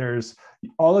there's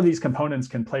all of these components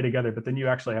can play together, but then you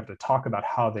actually have to talk about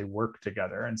how they work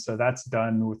together. And so that's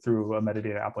done through a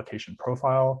metadata application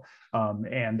profile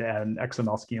and an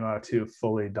XML schema to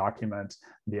fully document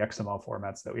the XML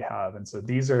formats that we have. And so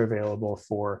these are available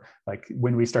for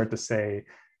when we start to say,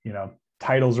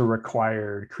 titles are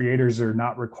required, creators are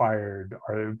not required,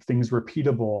 are things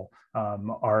repeatable,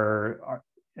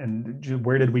 and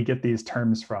where did we get these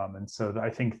terms from? And so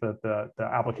I think that the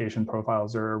application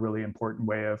profiles are a really important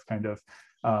way of kind of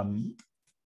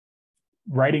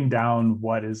writing down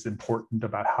what is important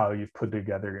about how you've put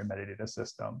together your metadata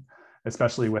system,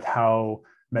 especially with how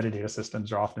metadata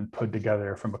systems are often put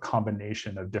together from a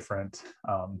combination of different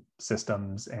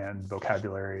systems and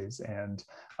vocabularies and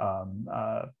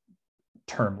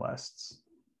term lists.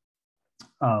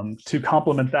 To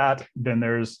complement that, then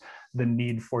there's the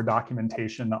need for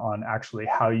documentation on actually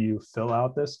how you fill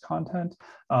out this content.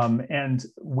 And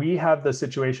we have the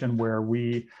situation where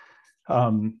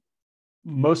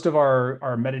most of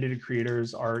our metadata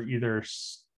creators are either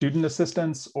student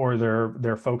assistants or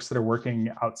they're folks that are working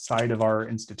outside of our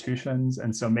institutions.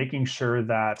 And so making sure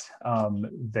that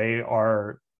they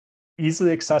are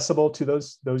easily accessible to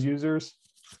those users,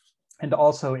 and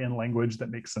also in language that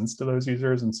makes sense to those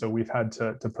users. And so we've had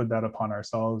to put that upon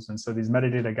ourselves. And so these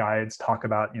metadata guides talk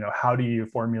about, how do you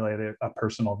formulate a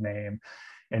personal name?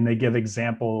 And they give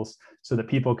examples so that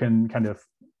people can kind of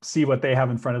see what they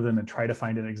have in front of them and try to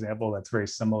find an example that's very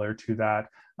similar to that.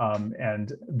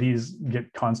 And these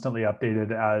get constantly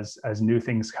updated as new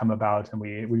things come about and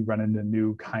we run into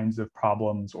new kinds of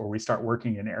problems, or we start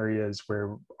working in areas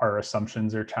where our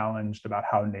assumptions are challenged about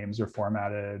how names are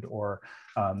formatted or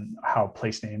how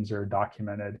place names are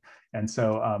documented. And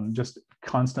so just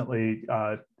constantly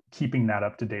keeping that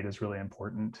up to date is really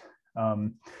important.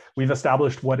 We've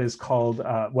established what is called,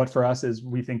 what for us is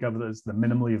we think of as the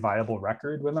minimally viable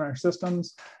record within our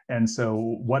systems. And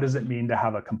so what does it mean to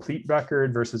have a complete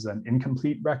record versus an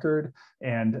incomplete record?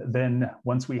 And then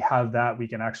once we have that, we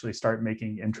can actually start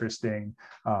making interesting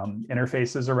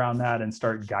interfaces around that and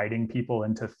start guiding people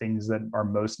into things that are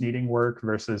most needing work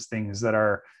versus things that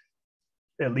are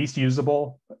at least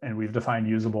usable. And we've defined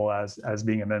usable as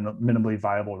being a minimally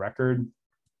viable record.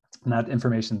 And that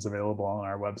information is available on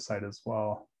our website as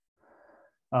well.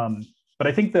 But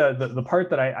I think the part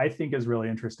that I think is really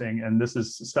interesting, and this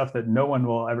is stuff that no one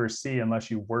will ever see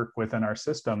unless you work within our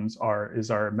systems,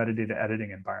 is our metadata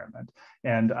editing environment.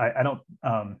 And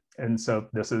and so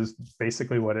this is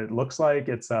basically what it looks like.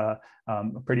 It's a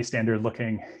pretty standard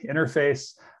looking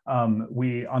interface. On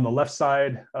the left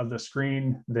side of the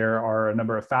screen, there are a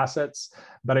number of facets,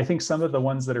 but I think some of the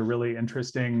ones that are really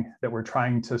interesting that we're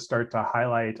trying to start to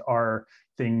highlight are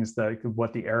things that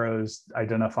what the arrows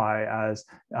identify as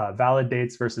valid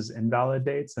dates versus invalid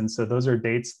dates. And so those are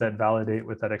dates that validate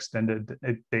with that extended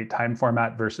date time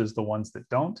format versus the ones that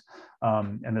don't.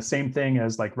 And the same thing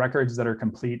as like records that are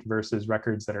complete versus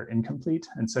records that are incomplete.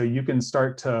 And so you can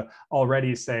start to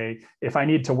already say, if I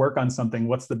need to work on something,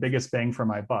 what's the biggest bang for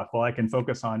my buck? Well, I can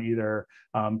focus on either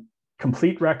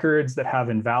complete records that have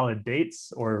invalid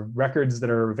dates, or records that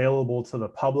are available to the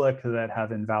public that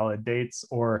have invalid dates,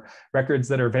 or records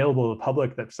that are available to the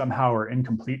public that somehow are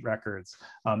incomplete records.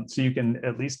 So you can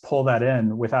at least pull that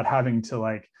in without having to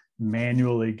like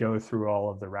manually go through all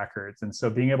of the records. And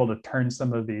so being able to turn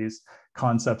some of these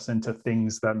concepts into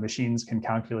things that machines can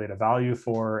calculate a value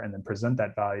for and then present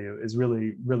that value is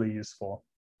really, really useful.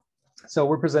 So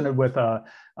we're presented with a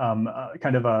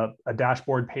kind of a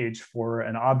dashboard page for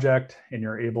an object, and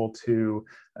you're able to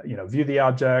view the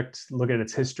object, look at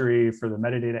its history for the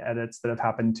metadata edits that have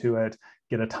happened to it,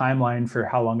 get a timeline for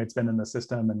how long it's been in the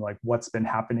system and like what's been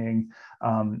happening,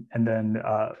 and then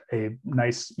a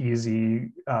nice,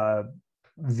 easy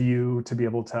view to be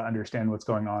able to understand what's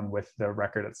going on with the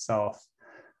record itself.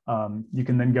 You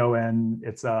can then go in,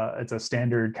 it's a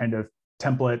standard kind of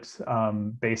template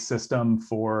based system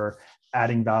for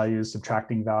adding values,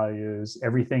 subtracting values.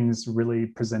 Everything's really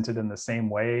presented in the same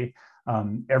way.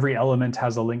 Every element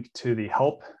has a link to the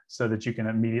help so that you can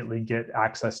immediately get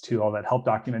access to all that help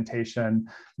documentation.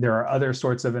 There are other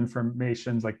sorts of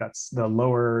information, like that's the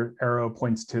lower arrow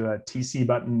points to a TC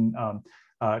button.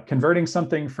 Converting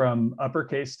something from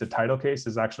uppercase to title case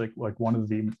is actually like one of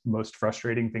the most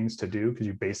frustrating things to do, because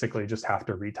you basically just have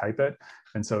to retype it.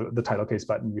 And so the title case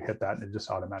button, you hit that and it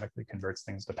just automatically converts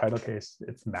things to title case.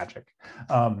 It's magic.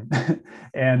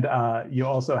 And you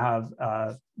also have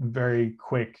very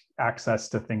quick access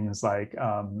to things like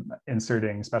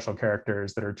inserting special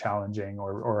characters that are challenging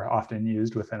or often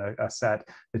used within a set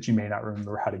that you may not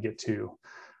remember how to get to.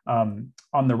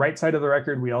 On the right side of the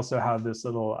record, we also have this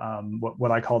little,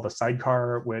 what I call the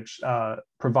sidecar, which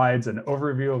provides an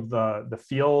overview of the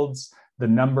fields, the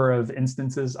number of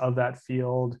instances of that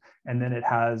field, and then it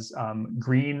has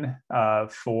green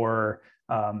for,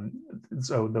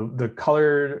 so the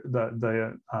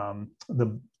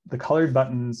colored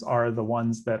buttons are the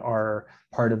ones that are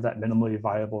part of that minimally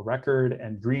viable record,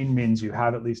 and green means you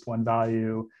have at least one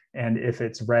value. And if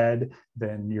it's red,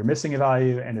 then you're missing a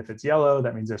value. And if it's yellow,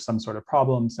 that means there's some sort of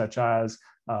problem, such as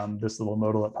this little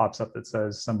modal that pops up that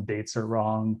says some dates are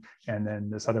wrong. And then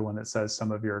this other one that says some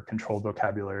of your controlled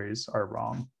vocabularies are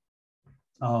wrong.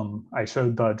 I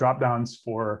showed the drop downs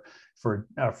for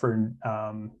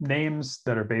names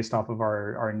that are based off of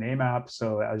our name app.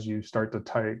 So as you start to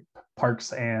type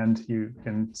parks and, you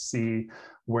can see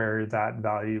where that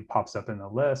value pops up in the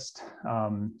list.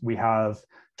 We have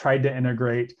tried to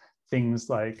integrate things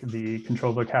like the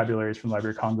controlled vocabularies from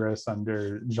Library of Congress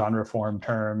under genre form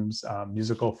terms,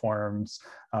 musical forms.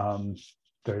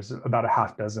 There's about a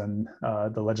half dozen,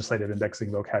 the legislative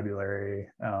indexing vocabulary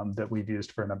that we've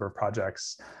used for a number of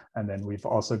projects. And then we've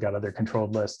also got other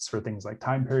controlled lists for things like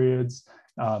time periods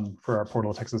for our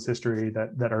Portal Texas History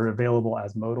that are available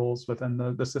as modals within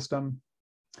the system.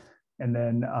 And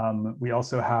then we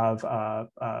also have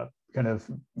kind of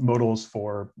modals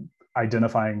for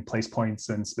identifying place points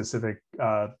in specific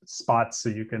spots, so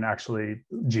you can actually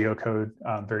geocode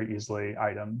very easily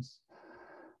items.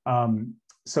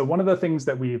 So one of the things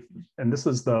that and this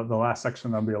is the last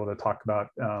section I'll be able to talk about.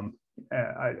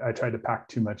 I tried to pack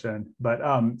too much in, but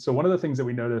so one of the things that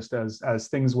we noticed as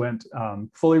things went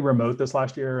fully remote this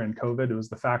last year and COVID, it was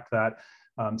the fact that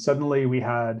suddenly we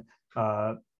had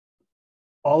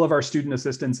all of our student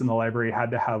assistants in the library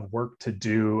had to have work to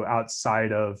do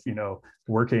outside of,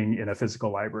 working in a physical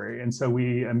library. And so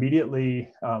we immediately,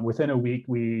 within a week,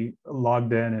 we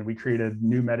logged in and we created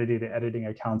new metadata editing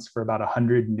accounts for about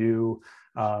 100 new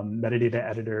metadata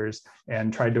editors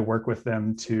and tried to work with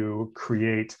them to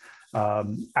create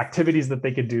activities that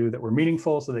they could do that were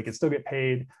meaningful so they could still get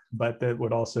paid, but that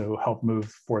would also help move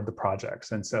forward the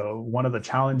projects. And so one of the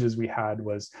challenges we had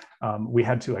was we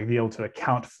had to be able to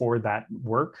account for that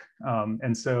work.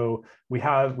 And so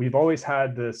we've always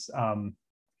had this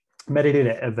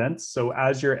metadata events. So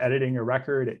as you're editing a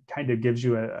record, it kind of gives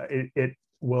you it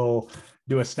will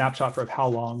do a snapshot of how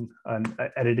long an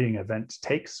editing event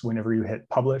takes whenever you hit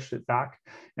publish it back,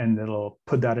 and it'll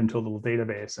put that into a little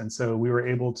database. And so we were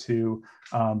able to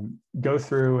go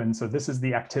through, and so this is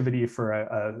the activity for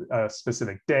a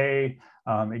specific day.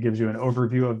 It gives you an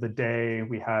overview of the day.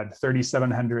 We had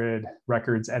 3,700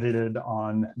 records edited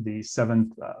on the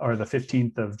 7th or the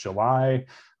 15th of July.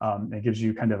 It gives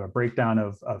you kind of a breakdown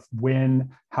of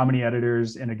when, how many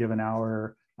editors in a given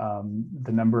hour,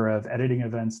 the number of editing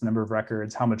events, the number of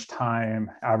records, how much time,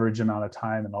 average amount of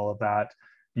time, and all of that.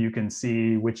 You can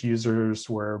see which users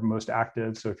were most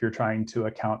active. So if you're trying to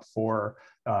account for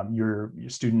your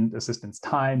student assistant's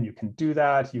time, you can do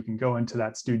that. You can go into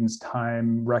that student's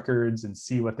time records and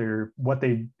see what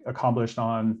they accomplished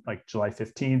on, like July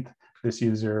 15th. This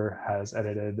user has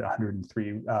edited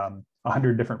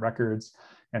 100 different records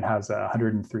and has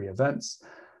 103 events.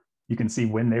 You can see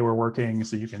when they were working.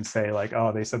 So you can say like,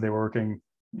 oh, they said they were working,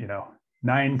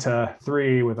 9 to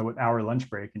 3 with an hour lunch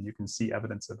break, and you can see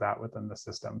evidence of that within the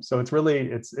system. So it's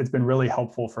been really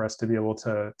helpful for us to be able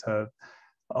to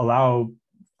allow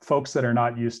folks that are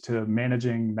not used to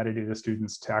managing metadata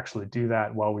students to actually do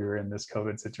that while we were in this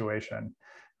COVID situation.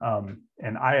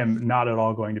 And I am not at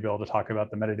all going to be able to talk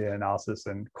about the metadata analysis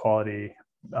and quality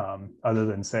other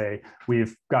than say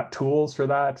we've got tools for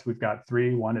that. We've got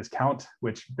 3. One is Count,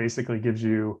 which basically gives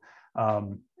you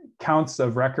counts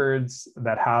of records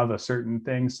that have a certain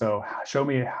thing. So show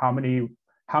me how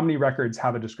many records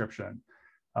have a description.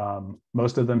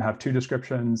 Most of them have 2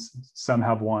 descriptions, some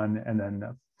have 1, and then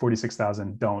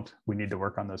 46,000 don't. We need to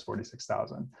work on those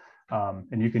 46,000.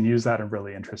 And you can use that in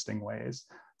really interesting ways.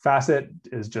 Facet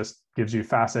gives you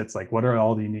facets, like what are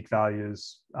all the unique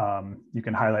values. You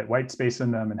can highlight white space in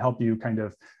them and help you kind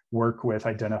of work with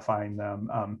identifying them.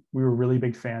 We were really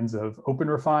big fans of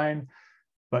OpenRefine,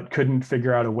 but couldn't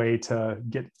figure out a way to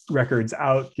get records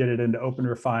out, get it into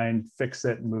OpenRefine, fix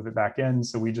it, and move it back in.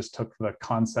 So we just took the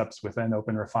concepts within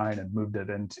OpenRefine and moved it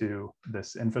into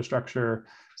this infrastructure.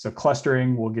 So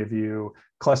clustering will give you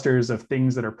clusters of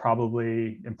things that are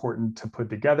probably important to put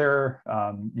together.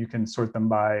 You can sort them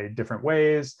by different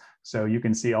ways. So you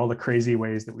can see all the crazy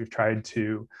ways that we've tried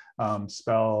to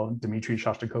spell Dmitry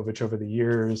Shostakovich over the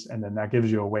years. And then that gives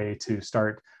you a way to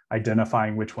start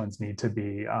identifying which ones need to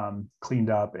be cleaned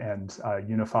up and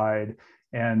unified.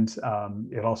 And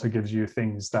it also gives you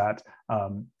things that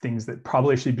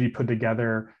probably should be put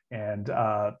together, and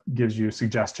gives you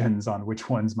suggestions on which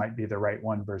ones might be the right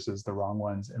one versus the wrong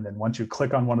ones. And then once you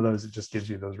click on one of those, it just gives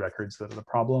you those records that are the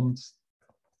problems.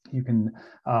 You can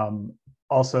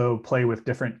also play with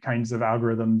different kinds of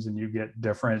algorithms, and you get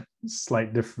different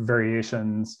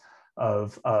variations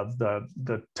of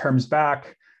the terms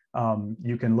back.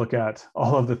 You can look at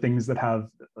all of the things that have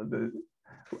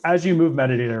as you move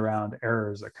metadata around,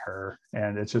 errors occur,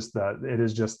 and it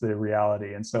is just the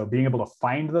reality. And so being able to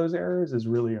find those errors is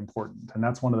really important. And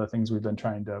that's one of the things we've been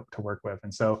trying to work with.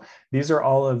 And so these are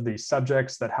all of the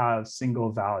subjects that have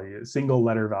single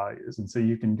letter values. And so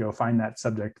you can go find that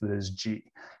subject that is G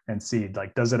and see,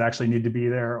 like, does it actually need to be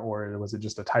there? Or was it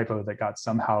just a typo that got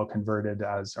somehow converted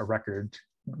as a record,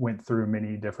 went through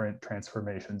many different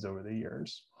transformations over the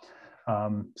years?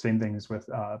 Same things with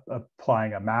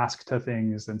applying a mask to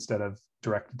things instead of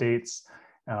direct dates.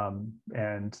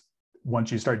 And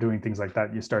once you start doing things like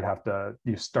that, you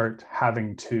start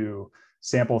having to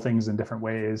sample things in different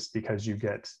ways because you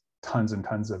get tons and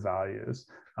tons of values.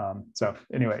 So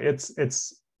anyway,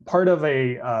 it's part of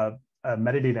a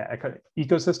metadata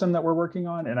ecosystem that we're working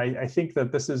on. And I think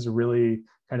that this is really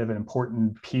kind of an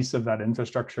important piece of that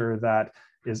infrastructure that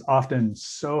is often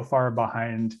so far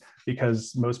behind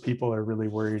because most people are really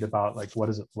worried about, like, what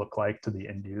does it look like to the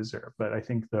end user? But I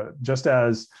think that just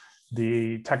as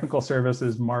the technical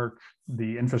services mark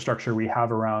the infrastructure we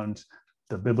have around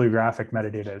the bibliographic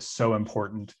metadata is so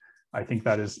important, I think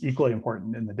that is equally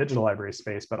important in the digital library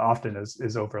space, but often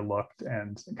is overlooked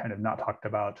and kind of not talked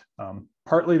about,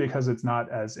 partly because it's not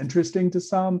as interesting to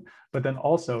some, but then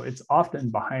also it's often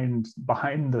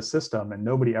behind the system and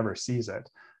nobody ever sees it.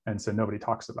 And so nobody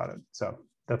talks about it. So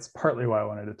that's partly why I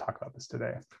wanted to talk about this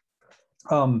today.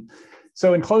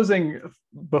 So in closing,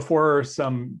 before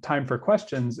some time for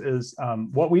questions, is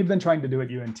what we've been trying to do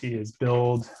at UNT is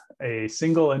build a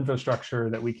single infrastructure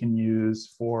that we can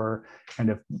use for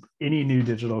kind of any new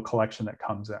digital collection that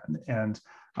comes in. And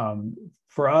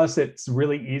for us, it's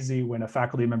really easy when a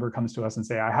faculty member comes to us and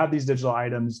say, I have these digital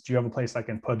items, do you have a place I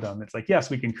can put them? It's like, yes,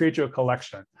 we can create you a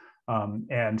collection.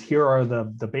 And here are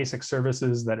the basic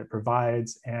services that it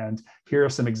provides. And here are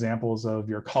some examples of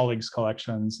your colleagues'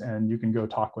 collections, and you can go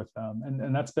talk with them.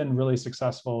 And that's been really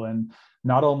successful in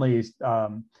not only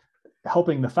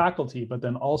helping the faculty, but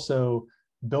then also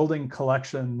building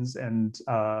collections and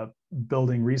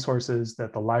building resources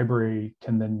that the library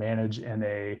can then manage in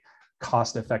a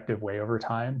cost-effective way over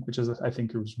time, which is, I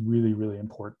think, is really, really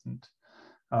important.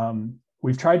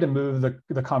 We've tried to move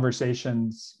the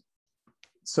conversations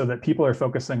so that people are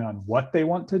focusing on what they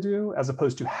want to do as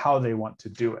opposed to how they want to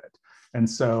do it. And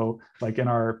so like in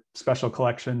our special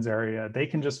collections area, they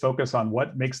can just focus on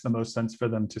what makes the most sense for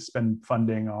them to spend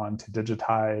funding on, to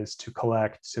digitize, to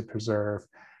collect, to preserve.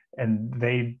 And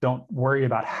they don't worry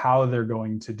about how they're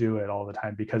going to do it all the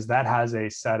time, because that has a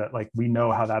set of, like, we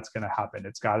know how that's going to happen.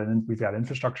 We've got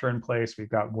infrastructure in place. We've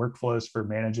got workflows for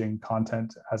managing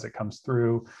content as it comes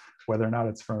through, whether or not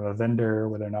it's from a vendor,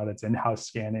 whether or not it's in-house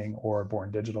scanning or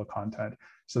born digital content.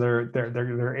 So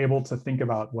they're able to think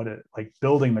about what it, like,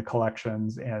 building the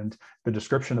collections and the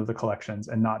description of the collections,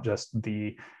 and not just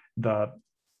the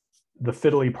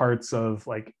fiddly parts of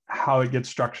like how it gets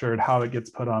structured, how it gets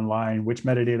put online, which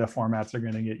metadata formats are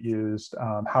going to get used,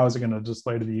 how is it going to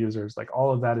display to the users. Like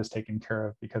all of that is taken care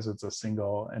of because it's a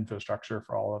single infrastructure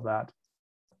for all of that.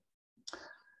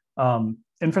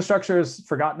 Infrastructure is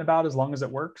forgotten about as long as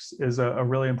it works is a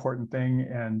really important thing.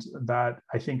 And that,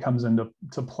 I think, comes into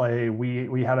play.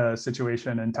 We had a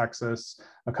situation in Texas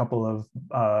a couple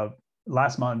of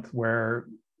last month where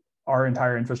our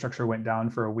entire infrastructure went down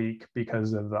for a week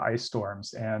because of the ice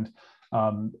storms. And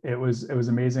it was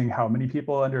amazing how many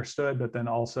people understood, but then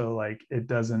also like, it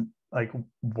doesn't, like,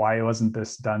 why wasn't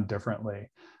this done differently?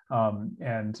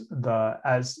 And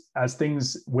as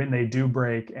things, when they do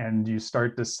break and you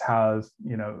start to have,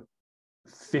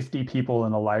 50 people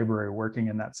in a library working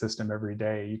in that system every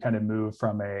day, you kind of move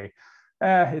from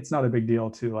it's not a big deal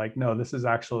to like, no, this is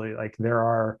actually like, there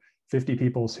are 50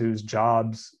 people whose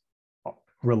jobs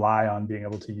rely on being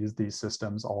able to use these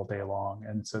systems all day long.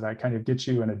 And so that kind of gets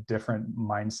you in a different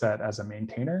mindset as a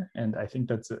maintainer. And I think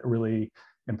that's really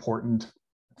important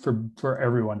for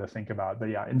everyone to think about. But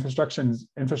yeah,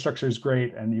 infrastructure is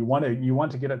great, and you want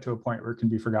to get it to a point where it can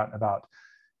be forgotten about,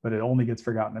 but it only gets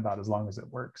forgotten about as long as it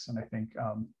works. And I think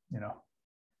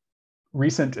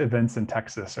recent events in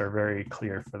Texas are very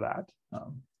clear for that.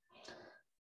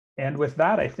 And with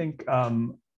that, I think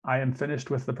I am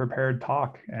finished with the prepared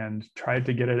talk and tried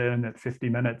to get it in at 50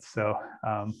 minutes. So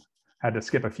had to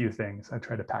skip a few things. I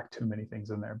tried to pack too many things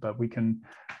in there, but we can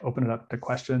open it up to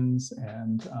questions.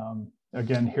 And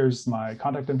again, here's my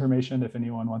contact information. If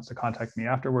anyone wants to contact me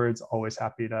afterwards, always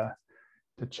happy to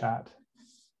chat.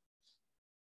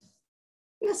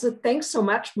 Yeah, so thanks so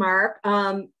much, Mark.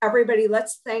 Everybody,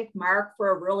 let's thank Mark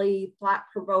for a really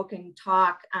thought-provoking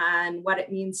talk on what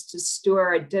it means to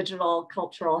steward digital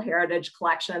cultural heritage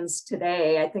collections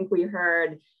today. I think we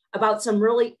heard about some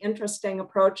really interesting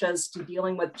approaches to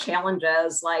dealing with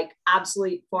challenges like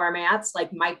obsolete formats,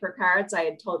 like microcards I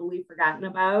had totally forgotten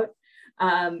about,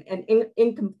 and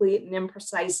incomplete and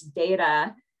imprecise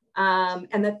data.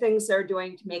 And the things they're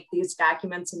doing to make these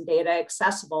documents and data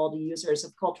accessible to users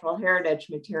of cultural heritage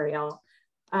material.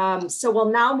 So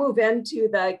we'll now move into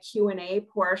the Q&A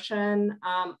portion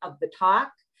of the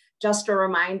talk. Just a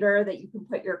reminder that you can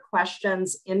put your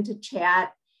questions into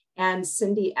chat, and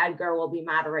Cindy Edgar will be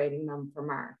moderating them for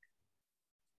Mark.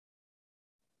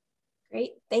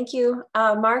 Great, thank you.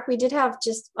 Mark, we did have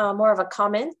just more of a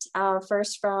comment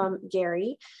first from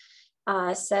Gary.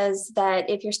 Says that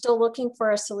if you're still looking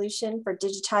for a solution for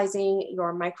digitizing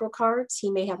your microcards, he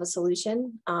may have a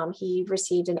solution. He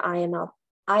received an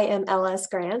IMLS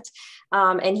grant,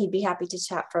 and he'd be happy to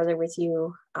chat further with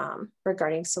you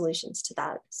regarding solutions to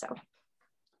that. So,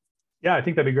 yeah, I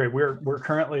think that'd be great. We're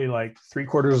currently like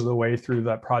 3/4 of the way through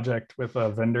that project with a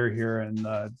vendor here in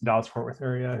the Dallas-Fort Worth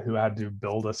area who had to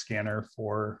build a scanner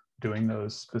for doing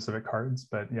those specific cards.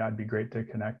 But yeah, it'd be great to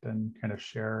connect and kind of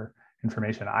share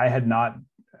information. I had not,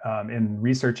 in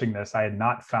researching this, I had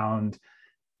not found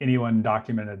anyone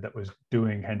documented that was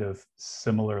doing kind of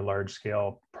similar large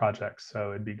scale projects.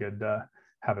 So it'd be good to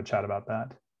have a chat about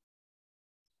that.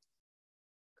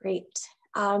 Great.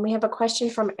 We have a question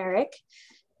from Eric.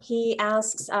 He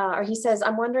asks, or he says,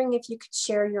 I'm wondering if you could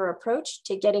share your approach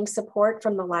to getting support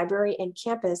from the library and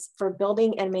campus for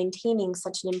building and maintaining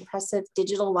such an impressive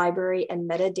digital library and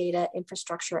metadata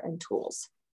infrastructure and tools.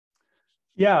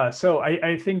 Yeah, so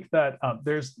I think that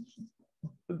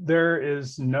there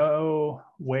is no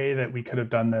way that we could have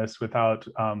done this without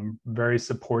very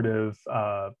supportive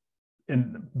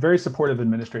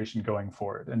administration going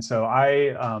forward. And so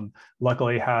I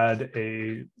luckily had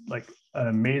an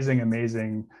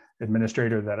amazing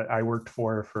administrator that I worked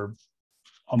for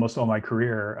almost all my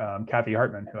career, Kathy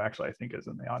Hartman, who actually I think is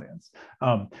in the audience.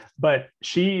 But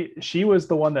she was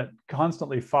the one that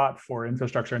constantly fought for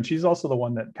infrastructure, and she's also the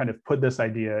one that kind of put this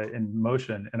idea in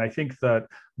motion. And I think that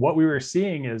what we were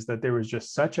seeing is that there was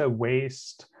just such a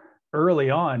waste early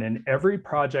on, and every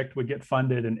project would get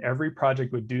funded and every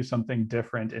project would do something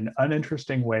different in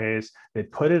uninteresting ways.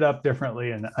 They'd put it up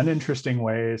differently in uninteresting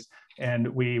ways. And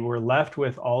we were left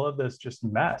with all of this just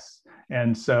mess.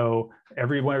 And so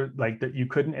everyone, like, that you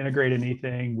couldn't integrate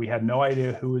anything. We had no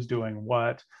idea who was doing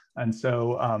what. And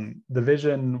so the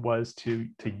vision was to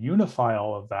unify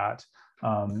all of that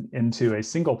into a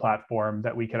single platform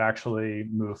that we could actually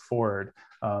move forward.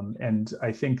 And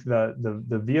I think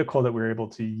the vehicle that we were able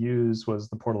to use was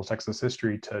the Portal Texas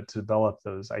History to develop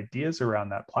those ideas around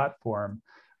that platform.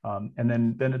 And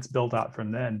then it's built out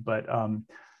from then.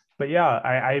 But yeah,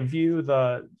 I view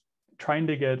the trying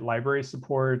to get library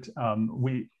support.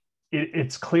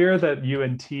 It's clear that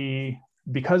UNT,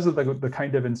 because of the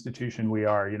kind of institution we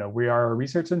are, we are a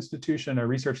research institution, a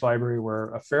research library.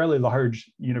 We're a fairly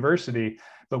large university,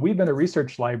 but we've been a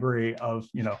research library of,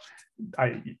 you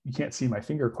can't see my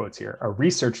finger quotes here, a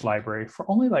research library for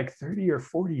only like 30 or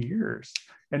 40 years.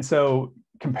 And so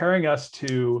comparing us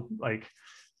to like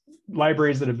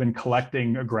libraries that have been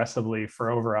collecting aggressively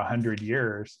for over 100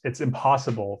 years, it's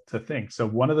impossible to think. So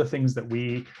one of the things that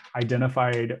we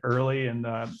identified early in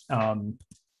the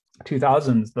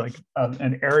 2000s, like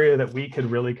an area that we could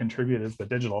really contribute is the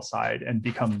digital side and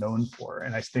become known for.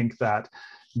 And I think that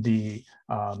the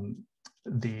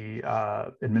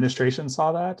administration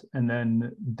saw that, and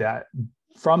then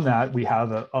from that, we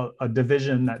have a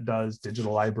division that does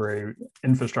digital library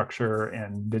infrastructure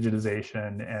and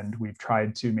digitization, and we've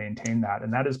tried to maintain that.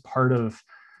 And that is part of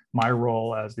my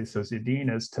role as the associate dean,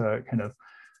 is to kind of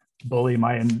bully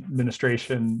my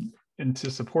administration into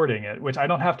supporting it, which I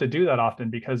don't have to do that often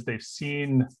because they've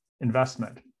seen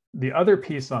investment. The other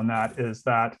piece on that is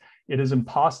that it is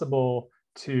impossible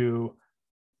to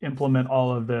implement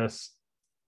all of this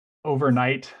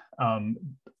overnight.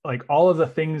 Like all of the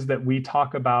things that we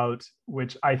talk about,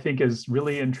 which I think is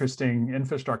really interesting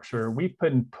infrastructure, we've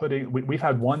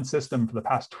had one system for the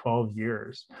past 12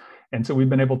 years. And so we've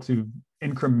been able to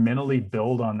incrementally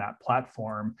build on that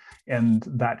platform and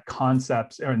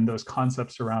those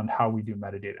concepts around how we do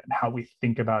metadata and how we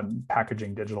think about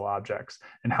packaging digital objects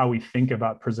and how we think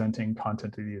about presenting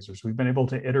content to the users. We've been able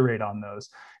to iterate on those.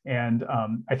 And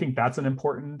I think that's an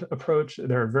important approach.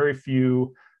 There are very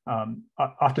few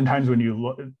oftentimes when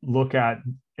you look at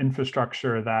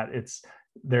infrastructure, that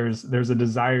there's a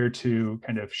desire to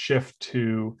kind of shift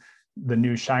to the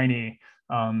new shiny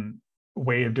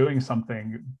way of doing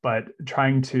something, but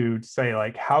trying to say,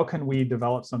 like, how can we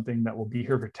develop something that will be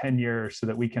here for 10 years so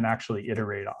that we can actually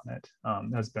iterate on it,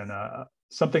 has been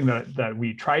something that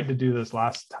we tried to do this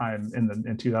last time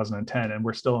in 2010, and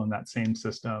we're still in that same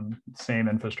system, same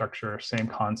infrastructure, same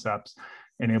concepts,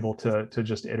 and able to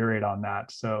just iterate on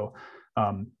that. So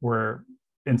we're,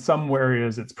 in some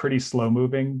areas it's pretty slow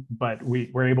moving, but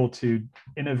we're able to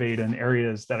innovate in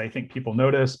areas that I think people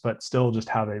notice, but still just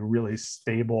have a really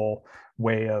stable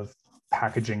way of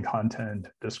packaging content,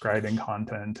 describing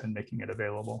content, and making it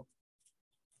available.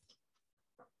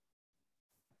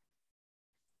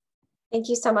 Thank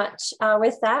you so much.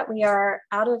 With that, we are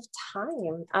out of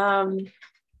time.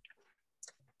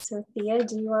 Sophia,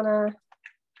 do you want to?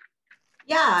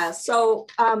 Yeah, so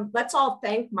let's all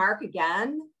thank Mark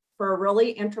again for a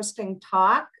really interesting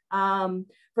talk.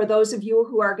 For those of you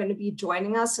who are going to be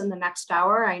joining us in the next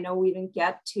hour, I know we didn't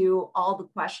get to all the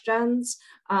questions,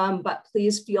 but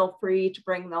please feel free to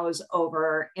bring those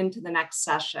over into the next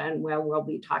session where we'll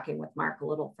be talking with Mark a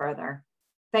little further.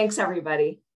 Thanks,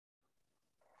 everybody.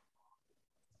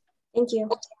 Thank you.